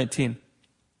verse 19.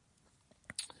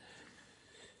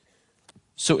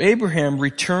 So Abraham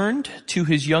returned to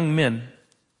his young men,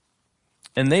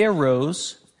 and they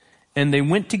arose, and they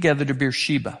went together to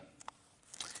Beersheba.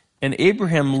 And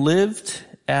Abraham lived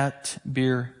at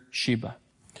Beersheba.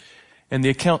 And the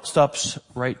account stops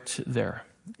right there.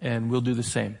 And we'll do the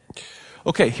same.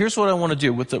 Okay, here's what I want to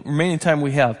do with the remaining time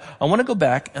we have. I want to go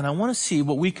back and I want to see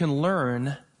what we can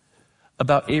learn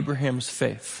about Abraham's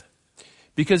faith.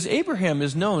 Because Abraham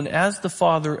is known as the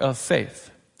father of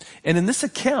faith. And in this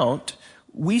account,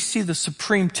 we see the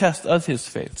supreme test of his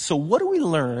faith. So what do we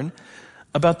learn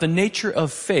about the nature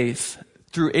of faith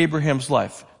through Abraham's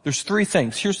life? There's three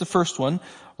things. Here's the first one.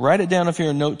 Write it down if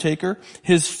you're a note taker.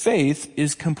 His faith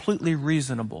is completely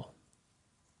reasonable.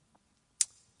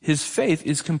 His faith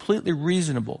is completely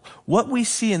reasonable. What we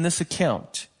see in this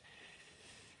account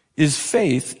is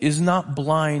faith is not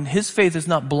blind. His faith is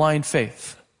not blind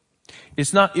faith.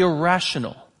 It's not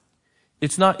irrational.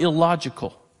 It's not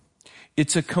illogical.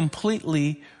 It's a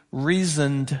completely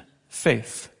reasoned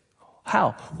faith.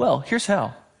 How? Well, here's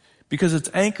how. Because it's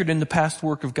anchored in the past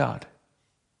work of God.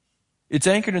 It's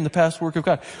anchored in the past work of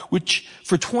God, which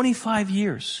for 25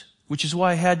 years, which is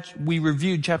why we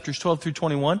reviewed chapters 12 through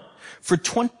 21. For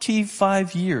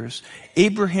 25 years,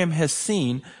 Abraham has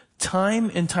seen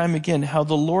time and time again how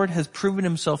the Lord has proven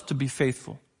himself to be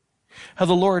faithful. How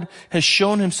the Lord has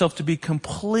shown himself to be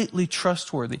completely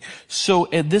trustworthy.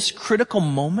 So at this critical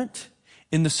moment,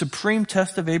 in the supreme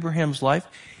test of Abraham's life,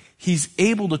 he's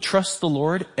able to trust the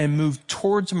Lord and move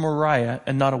towards Moriah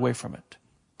and not away from it.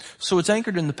 So it's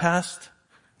anchored in the past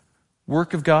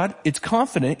work of God. It's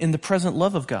confident in the present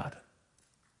love of God.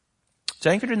 It's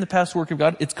anchored in the past work of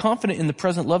God. It's confident in the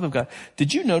present love of God.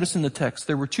 Did you notice in the text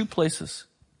there were two places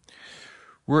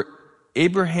where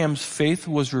Abraham's faith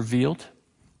was revealed?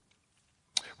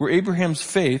 Where Abraham's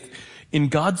faith in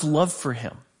God's love for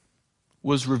him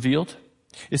was revealed?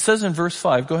 It says in verse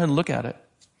 5, go ahead and look at it.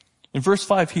 In verse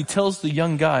 5, he tells the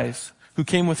young guys who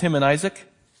came with him and Isaac,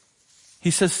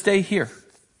 he says, stay here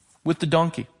with the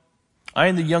donkey. I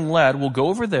and the young lad will go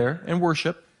over there and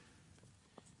worship,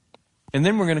 and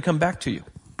then we're going to come back to you.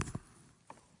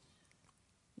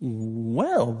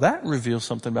 Well, that reveals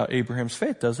something about Abraham's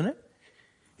faith, doesn't it?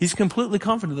 He's completely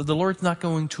confident that the Lord's not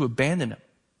going to abandon him.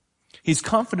 He's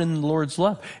confident in the Lord's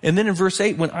love. And then in verse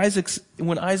 8, when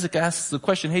Isaac asks the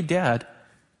question, hey, Dad,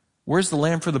 where's the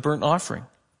lamb for the burnt offering?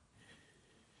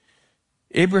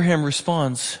 Abraham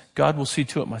responds, God will see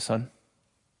to it, my son.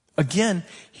 Again,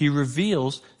 he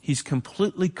reveals he's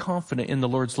completely confident in the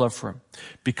Lord's love for him.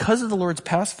 Because of the Lord's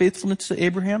past faithfulness to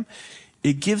Abraham,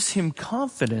 it gives him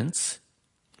confidence,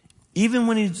 even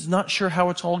when he's not sure how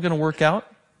it's all going to work out,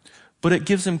 but it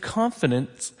gives him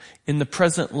confidence in the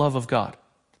present love of God,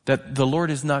 that the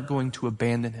Lord is not going to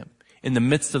abandon him in the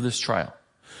midst of this trial.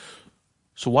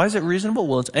 So why is it reasonable?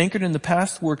 Well, it's anchored in the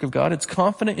past work of God. It's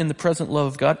confident in the present love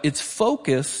of God. It's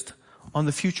focused on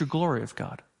the future glory of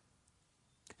God.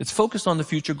 It's focused on the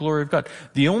future glory of God.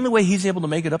 The only way he's able to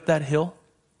make it up that hill,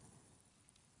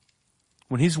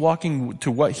 when he's walking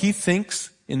to what he thinks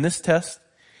in this test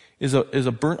is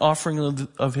a burnt offering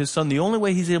of his son, the only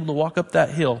way he's able to walk up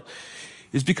that hill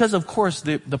is because, of course,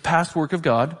 the past work of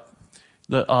God,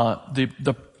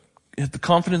 the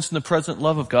confidence in the present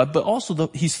love of God, but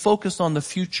also he's focused on the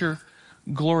future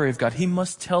glory of God. He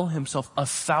must tell himself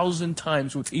 1,000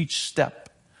 times with each step,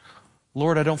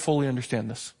 Lord, I don't fully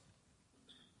understand this.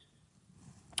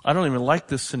 I don't even like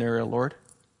this scenario, Lord.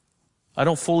 I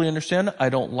don't fully understand it. I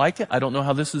don't like it. I don't know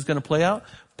how this is going to play out,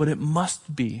 but it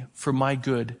must be for my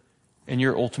good and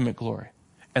your ultimate glory.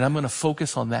 And I'm going to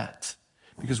focus on that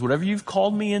because whatever you've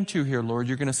called me into here, Lord,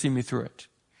 you're going to see me through it.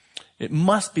 It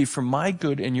must be for my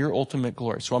good and your ultimate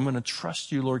glory. So I'm going to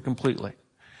trust you, Lord, completely.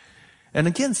 And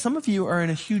again, some of you are in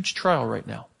a huge trial right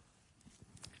now.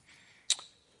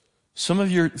 Some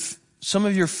of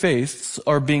your faiths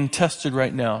are being tested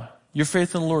right now. Your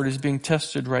faith in the Lord is being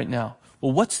tested right now.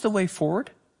 Well, what's the way forward?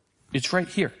 It's right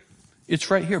here. It's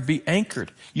right here. Be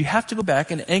anchored. You have to go back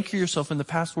and anchor yourself in the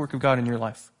past work of God in your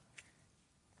life.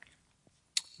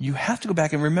 You have to go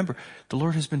back and remember, the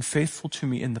Lord has been faithful to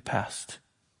me in the past.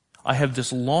 I have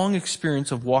this long experience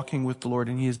of walking with the Lord,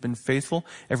 and He has been faithful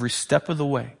every step of the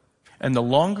way. And the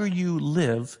longer you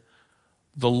live,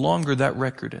 the longer that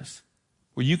record is.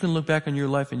 Where you can look back on your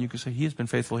life and you can say, he has been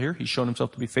faithful here. He's shown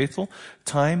himself to be faithful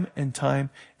time and time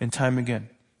and time again.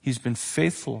 He's been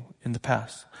faithful in the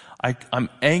past. I'm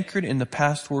anchored in the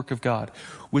past work of God,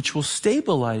 which will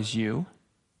stabilize you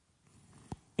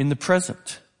in the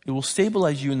present. It will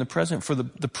stabilize you in the present for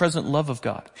the present love of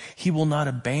God. He will not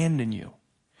abandon you.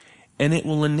 And it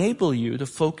will enable you to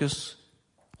focus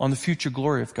on the future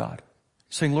glory of God.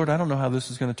 Saying, Lord, I don't know how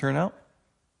this is going to turn out.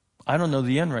 I don't know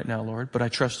the end right now, Lord, but I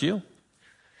trust you.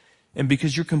 And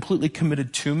because you're completely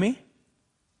committed to me,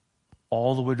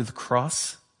 all the way to the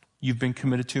cross, you've been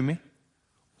committed to me.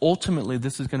 Ultimately,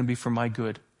 this is going to be for my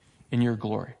good in your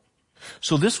glory.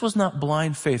 So this was not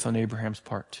blind faith on Abraham's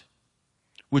part,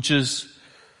 which is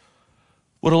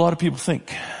what a lot of people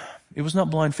think. It was not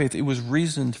blind faith. It was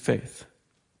reasoned faith.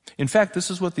 In fact,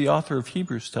 this is what the author of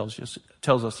Hebrews tells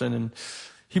us. And in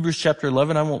Hebrews chapter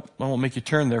 11, I won't make you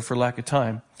turn there for lack of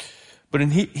time. But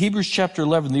in Hebrews chapter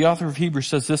 11, the author of Hebrews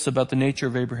says this about the nature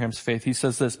of Abraham's faith. He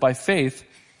says this, by faith,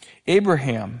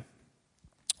 Abraham,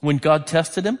 when God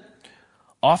tested him,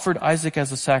 offered Isaac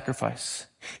as a sacrifice.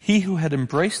 He who had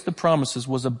embraced the promises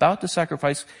was about to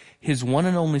sacrifice his one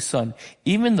and only son,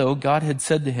 even though God had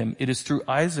said to him, it is through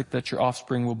Isaac that your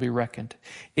offspring will be reckoned.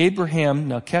 Abraham,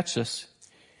 now catch this,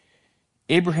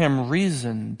 Abraham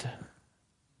reasoned.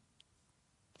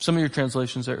 Some of your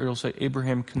translations there will say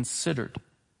Abraham considered.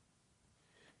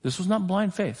 This was not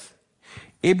blind faith.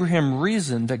 Abraham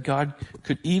reasoned that God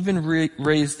could even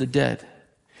raise the dead.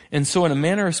 And so in a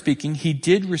manner of speaking, he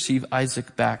did receive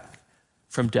Isaac back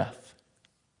from death.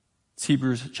 It's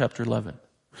Hebrews chapter 11.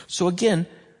 So again,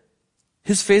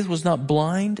 his faith was not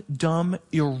blind, dumb,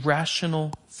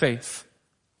 irrational faith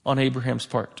on Abraham's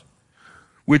part,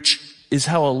 which is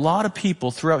how a lot of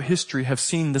people throughout history have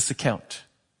seen this account.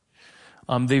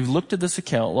 They've looked at this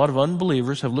account. A lot of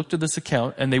unbelievers have looked at this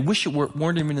account and they wish it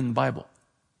weren't even in the Bible.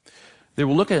 They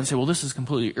will look at it and say, well, this is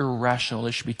completely irrational.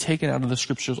 They should be taken out of the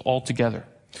scriptures altogether.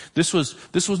 This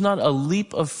was not a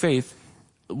leap of faith.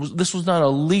 This was not a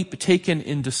leap taken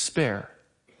in despair,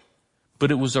 but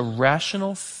it was a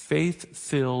rational,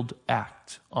 faith-filled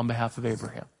act on behalf of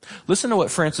Abraham. Listen to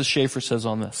what Francis Schaeffer says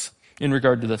on this, in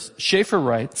regard to this. Schaeffer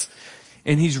writes,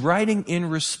 and he's writing in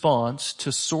response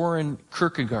to Soren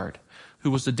Kierkegaard, who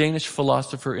was a Danish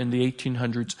philosopher in the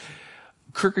 1800s.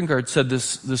 Kierkegaard said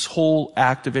this whole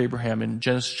act of Abraham in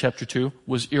Genesis chapter 2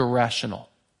 was irrational.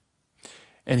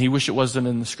 And he wished it wasn't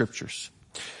in the scriptures.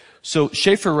 So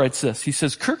Schaeffer writes this. He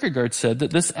says, Kierkegaard said that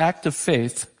this act of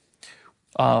faith,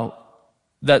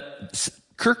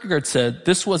 Kierkegaard said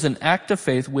this was an act of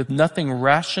faith with nothing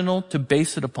rational to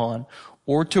base it upon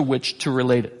or to which to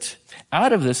relate it.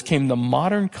 Out of this came the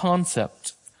modern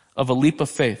concept of a leap of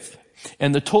faith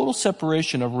and the total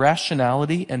separation of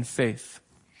rationality and faith.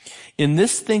 In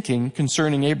this thinking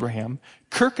concerning Abraham,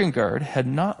 Kierkegaard had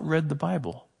not read the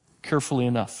Bible carefully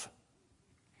enough.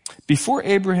 Before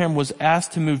Abraham was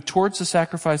asked to move towards the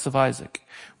sacrifice of Isaac,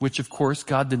 which of course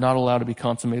God did not allow to be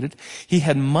consummated, he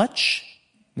had much,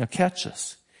 now catch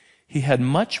this, he had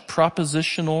much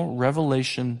propositional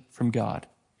revelation from God.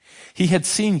 He had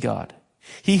seen God.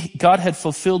 God had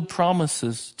fulfilled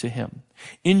promises to him.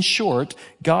 In short,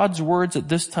 God's words at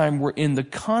this time were in the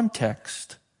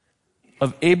context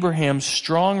of Abraham's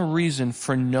strong reason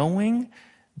for knowing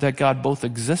that God both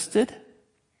existed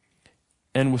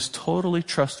and was totally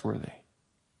trustworthy.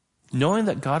 Knowing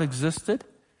that God existed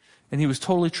and he was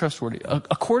totally trustworthy.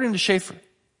 According to Schaeffer,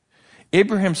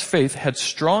 Abraham's faith had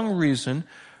strong reason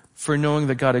for knowing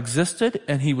that God existed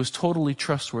and he was totally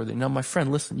trustworthy. Now, my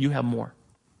friend, listen, you have more.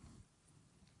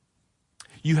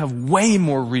 You have way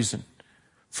more reason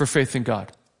for faith in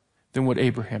God than what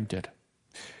Abraham did.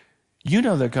 You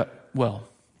know that God, well,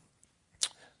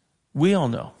 we all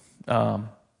know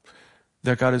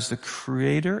that God is the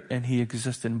creator and he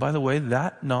existed. And by the way,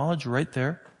 that knowledge right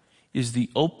there is the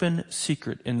open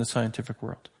secret in the scientific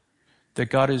world. That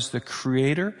God is the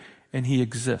creator and he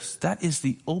exists. That is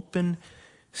the open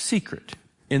secret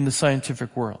in the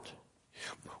scientific world.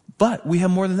 But we have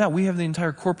more than that. We have the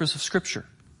entire corpus of Scripture.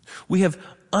 We have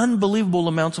unbelievable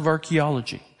amounts of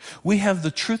archaeology. We have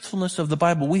the truthfulness of the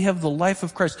Bible. We have the life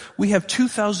of Christ. We have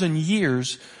 2,000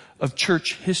 years of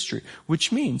church history,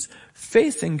 which means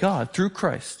faith in God through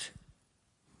Christ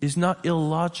is not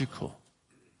illogical.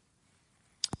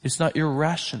 It's not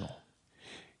irrational.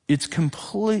 It's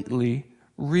completely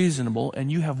reasonable,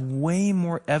 and you have way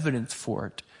more evidence for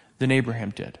it than Abraham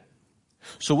did.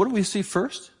 So what do we see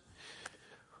first?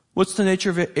 What's the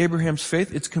nature of Abraham's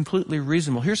faith? It's completely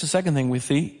reasonable. Here's the second thing we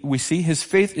see. His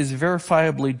faith is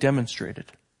verifiably demonstrated.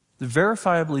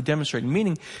 verifiably demonstrated,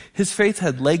 meaning his faith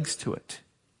had legs to it.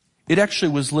 It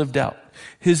actually was lived out.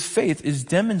 His faith is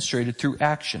demonstrated through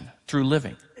action, through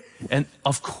living. And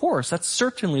of course, that's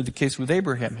certainly the case with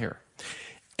Abraham here.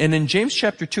 And in James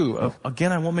chapter 2,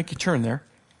 again, I won't make you turn there,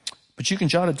 but you can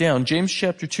jot it down. James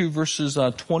chapter 2 verses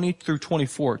 22 through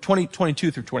 24.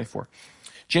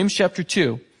 James chapter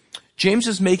 2. James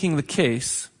is making the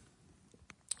case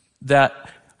that,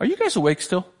 are you guys awake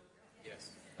still? Yes.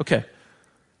 Okay.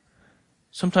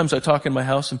 Sometimes I talk in my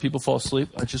house and people fall asleep.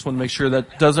 I just want to make sure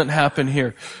that doesn't happen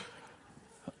here.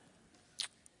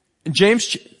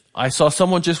 James, I saw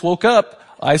someone just woke up.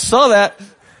 I saw that.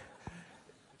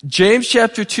 James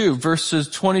chapter 2 verses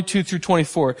 22 through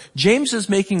 24. James is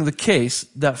making the case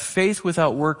that faith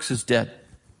without works is dead.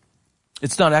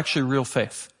 It's not actually real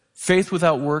faith. Faith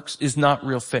without works is not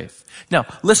real faith. Now,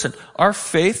 listen, our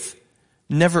faith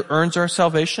never earns our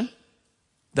salvation.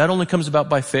 That only comes about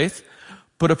by faith.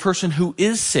 But a person who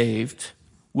is saved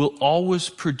will always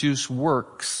produce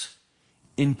works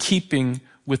in keeping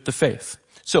with the faith.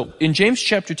 So, in James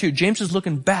chapter 2, James is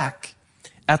looking back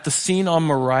at the scene on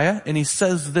Moriah, and he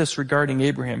says this regarding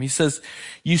Abraham. He says,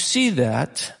 you see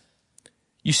that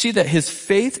his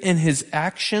faith and his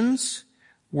actions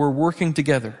were working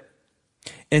together.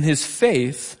 And his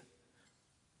faith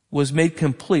was made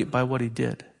complete by what he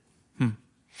did.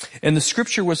 And the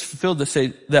scripture was fulfilled that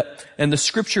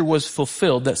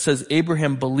says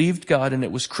Abraham believed God and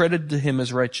it was credited to him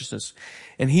as righteousness.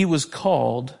 And he was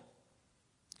called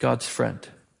God's friend.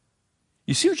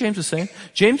 You see what James is saying?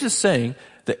 James is saying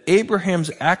that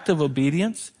Abraham's act of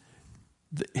obedience,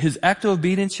 his act of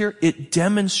obedience here, it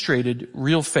demonstrated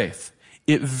real faith.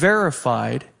 It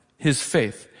verified his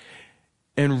faith.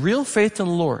 And real faith in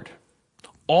the Lord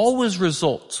always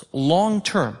results long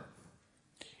term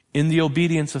in the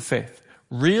obedience of faith.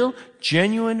 Real,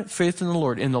 genuine faith in the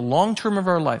Lord in the long term of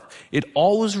our life, it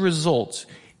always results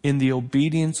in the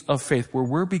obedience of faith, where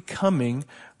we're becoming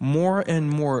more and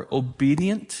more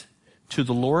obedient to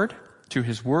the Lord, to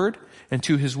His Word, and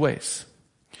to His ways.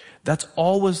 That's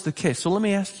always the case. So let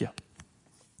me ask you,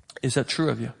 is that true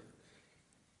of you?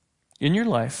 In your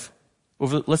life,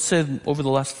 let's say over the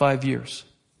last 5 years.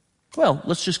 Well,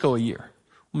 let's just go a year.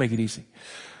 We'll make it easy.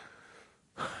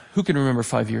 Who can remember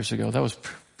 5 years ago? That was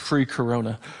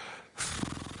pre-corona.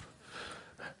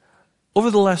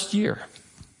 Over the last year,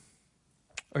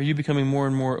 are you becoming more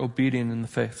and more obedient in the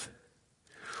faith?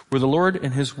 Where the Lord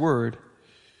and His Word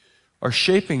are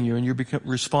shaping you and you're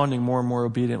responding more and more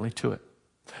obediently to it.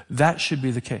 That should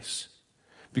be the case.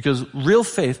 Because real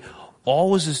faith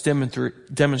always is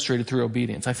demonstrated through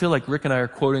obedience. I feel like Rick and I are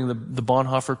quoting the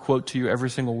Bonhoeffer quote to you every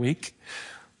single week,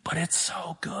 but it's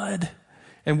so good.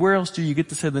 And where else do you get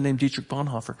to say the name Dietrich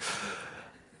Bonhoeffer?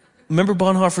 Remember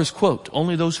Bonhoeffer's quote,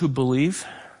 only those who believe,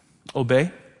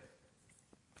 obey.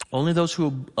 Only those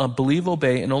who believe,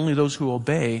 obey, and only those who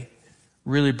obey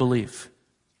really believe.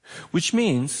 Which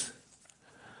means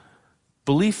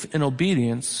belief and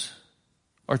obedience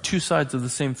are two sides of the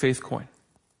same faith coin.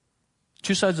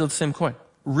 Two sides of the same coin.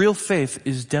 Real faith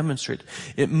is demonstrated.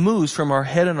 It moves from our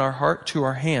head and our heart to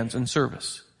our hands in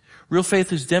service. Real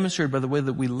faith is demonstrated by the way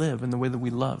that we live and the way that we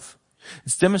love.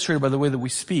 It's demonstrated by the way that we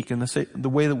speak and the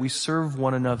way that we serve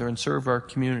one another and serve our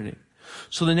community.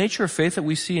 So the nature of faith that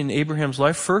we see in Abraham's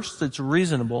life, first, it's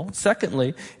reasonable.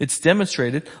 Secondly, it's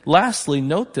demonstrated. Lastly,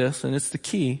 note this, and it's the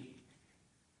key.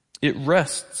 It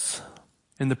rests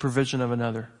in the provision of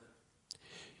another.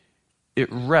 It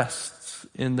rests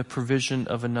in the provision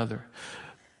of another.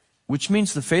 Which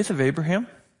means the faith of Abraham,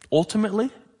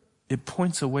 ultimately, it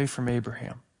points away from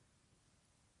Abraham.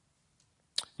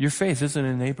 Your faith isn't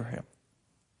in Abraham.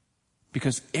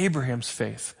 Because Abraham's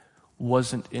faith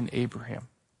wasn't in Abraham.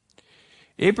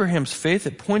 Abraham's faith,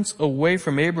 it points away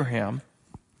from Abraham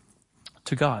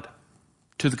to God.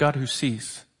 To the God who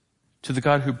sees. To the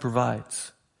God who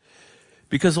provides.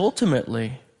 Because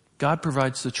ultimately, God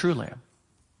provides the true Lamb.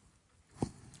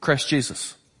 Christ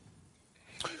Jesus.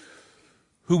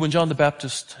 Who, when John the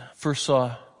Baptist first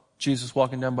saw Jesus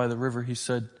walking down by the river, he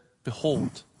said,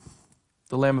 "Behold,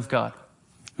 the Lamb of God,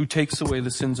 who takes away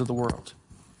the sins of the world."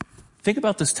 Think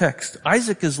about this text.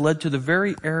 Isaac is led to the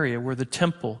very area where the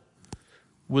temple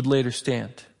would later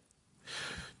stand.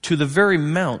 To the very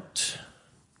mount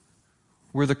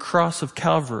where the cross of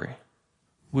Calvary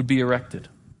would be erected.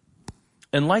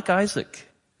 And like Isaac,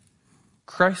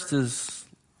 Christ is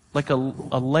like a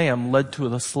lamb led to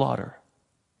the slaughter.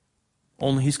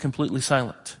 Only He's completely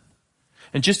silent.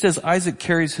 And just as Isaac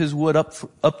carries his wood up for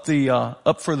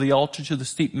the altar to the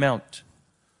steep mount,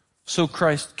 so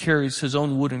Christ carries His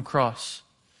own wooden cross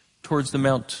towards the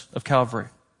Mount of Calvary.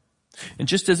 And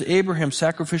just as Abraham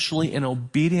sacrificially and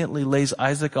obediently lays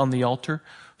Isaac on the altar,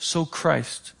 so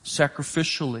Christ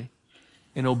sacrificially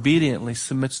and obediently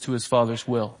submits to his Father's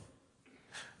will.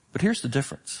 But here's the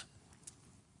difference.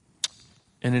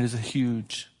 And it is a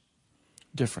huge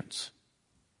difference.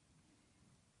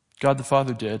 God the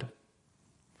Father did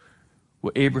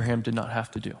what Abraham did not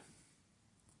have to do.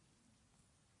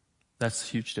 That's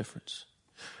a huge difference.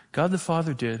 God the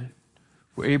Father did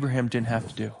what Abraham didn't have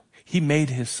to do. He made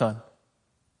his son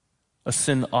a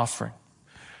sin offering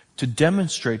to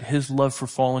demonstrate his love for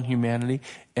fallen humanity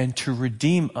and to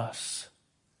redeem us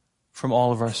from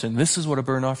all of our sin. This is what a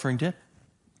burnt offering did.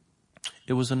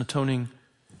 It was an atoning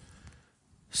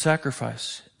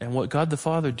sacrifice. And what God the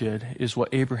Father did is what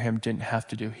Abraham didn't have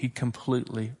to do. He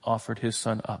completely offered his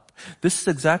son up. This is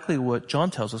exactly what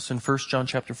John tells us in 1 John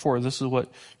chapter 4. This is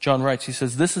what John writes. He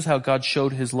says, this is how God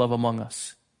showed his love among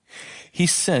us. He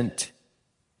sent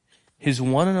his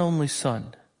one and only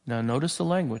son. Now notice the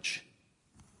language.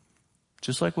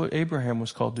 Just like what Abraham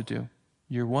was called to do.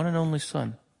 Your one and only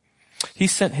son. He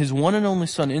sent his one and only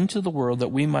son into the world that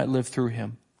we might live through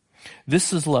him.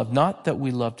 This is love, not that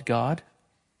we loved God,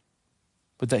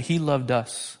 but that he loved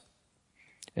us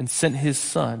and sent his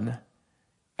son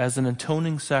as an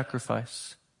atoning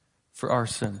sacrifice for our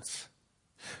sins.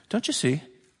 Don't you see?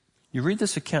 You read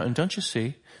this account and don't you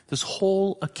see? This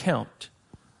whole account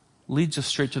leads us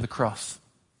straight to the cross.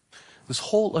 This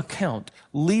whole account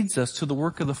leads us to the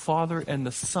work of the Father and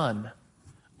the Son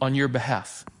on your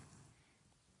behalf.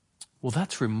 Well,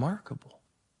 that's remarkable.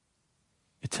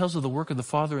 It tells of the work of the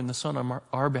Father and the Son on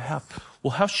our behalf.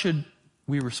 Well, how should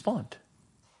we respond?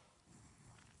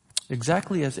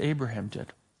 Exactly as Abraham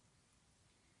did.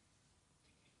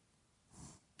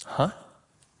 Huh?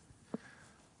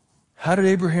 How did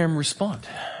Abraham respond?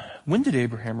 When did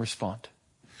Abraham respond?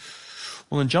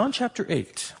 Well, in John chapter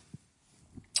 8,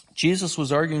 Jesus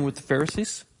was arguing with the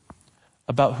Pharisees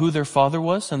about who their father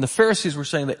was, and the Pharisees were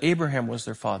saying that Abraham was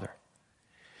their father.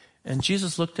 And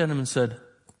Jesus looked at him and said,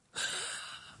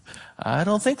 I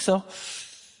don't think so.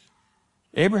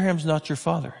 Abraham's not your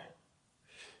father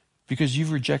because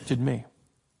you've rejected me.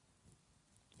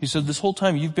 He said, this whole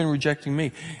time you've been rejecting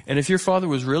me. And if your father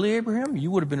was really Abraham, you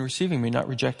would have been receiving me, not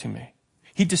rejecting me.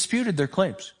 He disputed their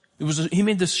claims. He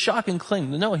made this shocking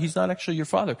claim. No, he's not actually your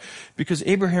father because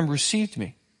Abraham received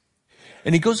me.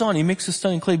 And he goes on, he makes a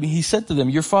stunning claim. He said to them,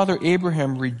 your father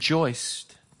Abraham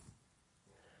rejoiced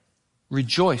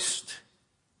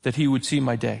that he would see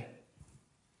my day.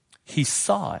 He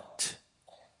saw it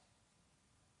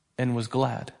and was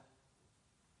glad.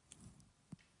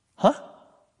 Huh?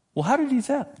 Well, how did he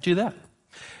do that?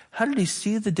 How did he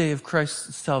see the day of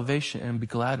Christ's salvation and be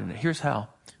glad in it? Here's how.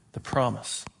 The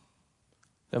promise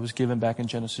that was given back in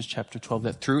Genesis chapter 12,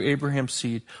 that through Abraham's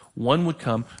seed, one would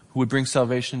come who would bring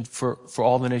salvation for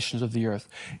all the nations of the earth.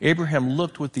 Abraham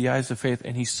looked with the eyes of faith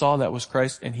and he saw that was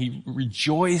Christ and he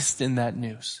rejoiced in that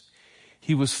news.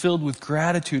 He was filled with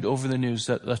gratitude over the news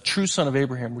that a true son of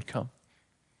Abraham would come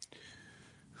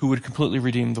who would completely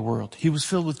redeem the world. He was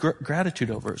filled with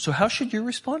gratitude over it. So how should you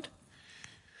respond?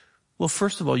 Well,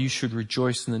 first of all, you should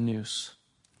rejoice in the news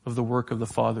of the work of the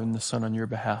Father and the Son on your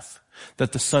behalf.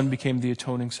 That the Son became the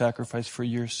atoning sacrifice for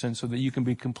your sins so that you can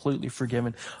be completely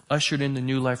forgiven, ushered into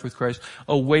new life with Christ,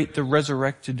 await the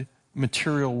resurrected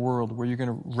material world where you're going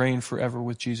to reign forever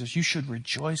with Jesus. You should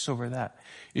rejoice over that.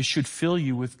 It should fill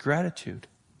you with gratitude.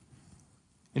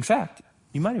 In fact,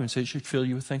 you might even say it should fill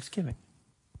you with thanksgiving.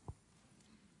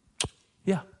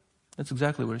 Yeah, that's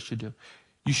exactly what it should do.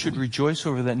 You should rejoice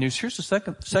over that news. Here's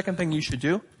the second thing you should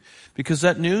do, because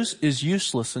that news is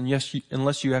useless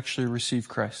unless you actually receive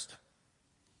Christ.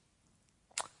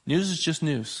 News is just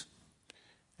news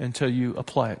until you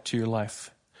apply it to your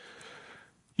life.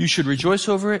 You should rejoice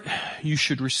over it. You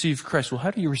should receive Christ. Well,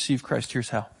 how do you receive Christ? Here's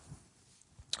how.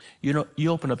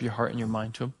 You open up your heart and your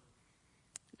mind to Him,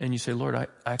 and you say, Lord, I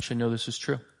actually know this is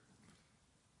true.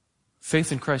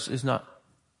 Faith in Christ is not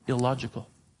illogical.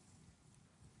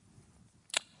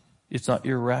 It's not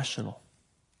irrational.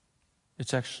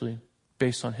 It's actually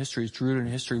based on history. It's rooted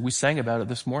in history. We sang about it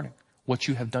this morning. What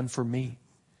you have done for me.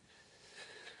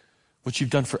 What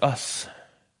you've done for us.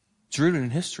 It's rooted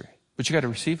in history. But you got to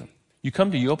receive Him.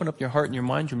 You open up your heart and your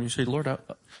mind to Him, and you say, Lord,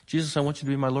 Jesus, I want you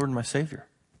to be my Lord and my Savior.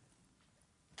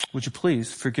 Would you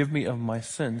please forgive me of my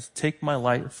sins? Take my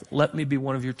life. Let me be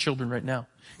one of your children right now.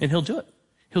 And He'll do it.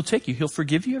 He'll take you. He'll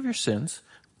forgive you of your sins.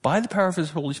 By the power of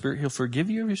His Holy Spirit, He'll forgive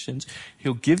you of your sins.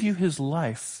 He'll give you His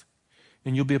life,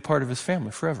 and you'll be a part of His family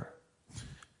forever.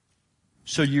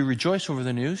 So you rejoice over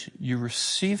the news. You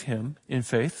receive Him in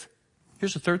faith.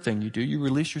 Here's the third thing you do. You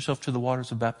release yourself to the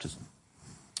waters of baptism.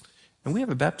 And we have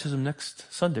a baptism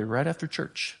next Sunday, right after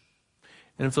church.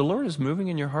 And if the Lord is moving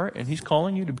in your heart and He's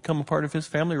calling you to become a part of His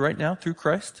family right now through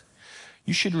Christ,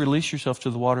 you should release yourself to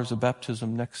the waters of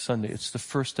baptism next Sunday. It's the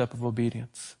first step of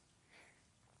obedience.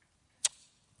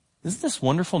 Isn't this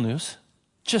wonderful news?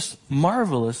 Just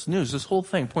marvelous news. This whole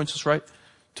thing points us right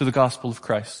to the gospel of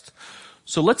Christ.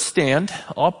 So let's stand,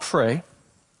 I'll pray,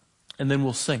 and then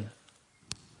we'll sing.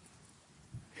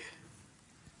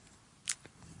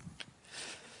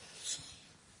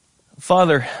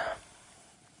 Father,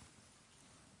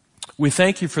 we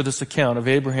thank you for this account of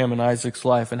Abraham and Isaac's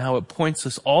life and how it points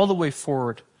us all the way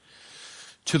forward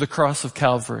to the cross of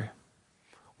Calvary,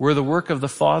 where the work of the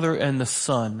Father and the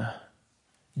Son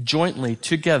jointly,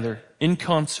 together, in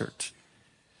concert,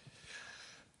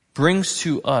 brings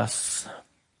to us,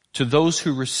 to those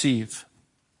who receive,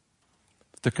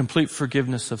 the complete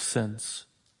forgiveness of sins,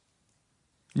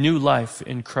 new life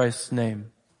in Christ's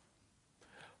name,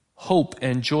 hope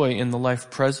and joy in the life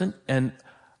present, and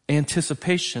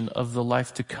anticipation of the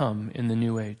life to come in the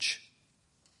new age.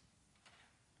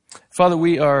 Father,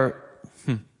 we are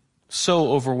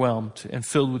so overwhelmed and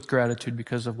filled with gratitude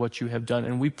because of what you have done.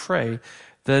 And we pray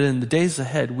that in the days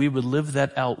ahead, we would live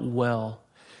that out well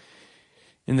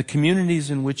in the communities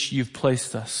in which you've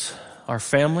placed us. Our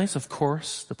families, of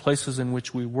course, the places in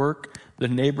which we work, the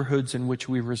neighborhoods in which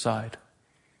we reside.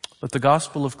 Let the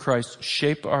gospel of Christ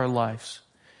shape our lives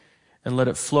and let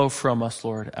it flow from us,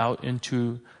 Lord, out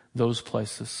into those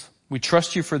places. We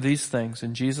trust you for these things.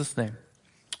 In Jesus' name,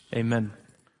 amen.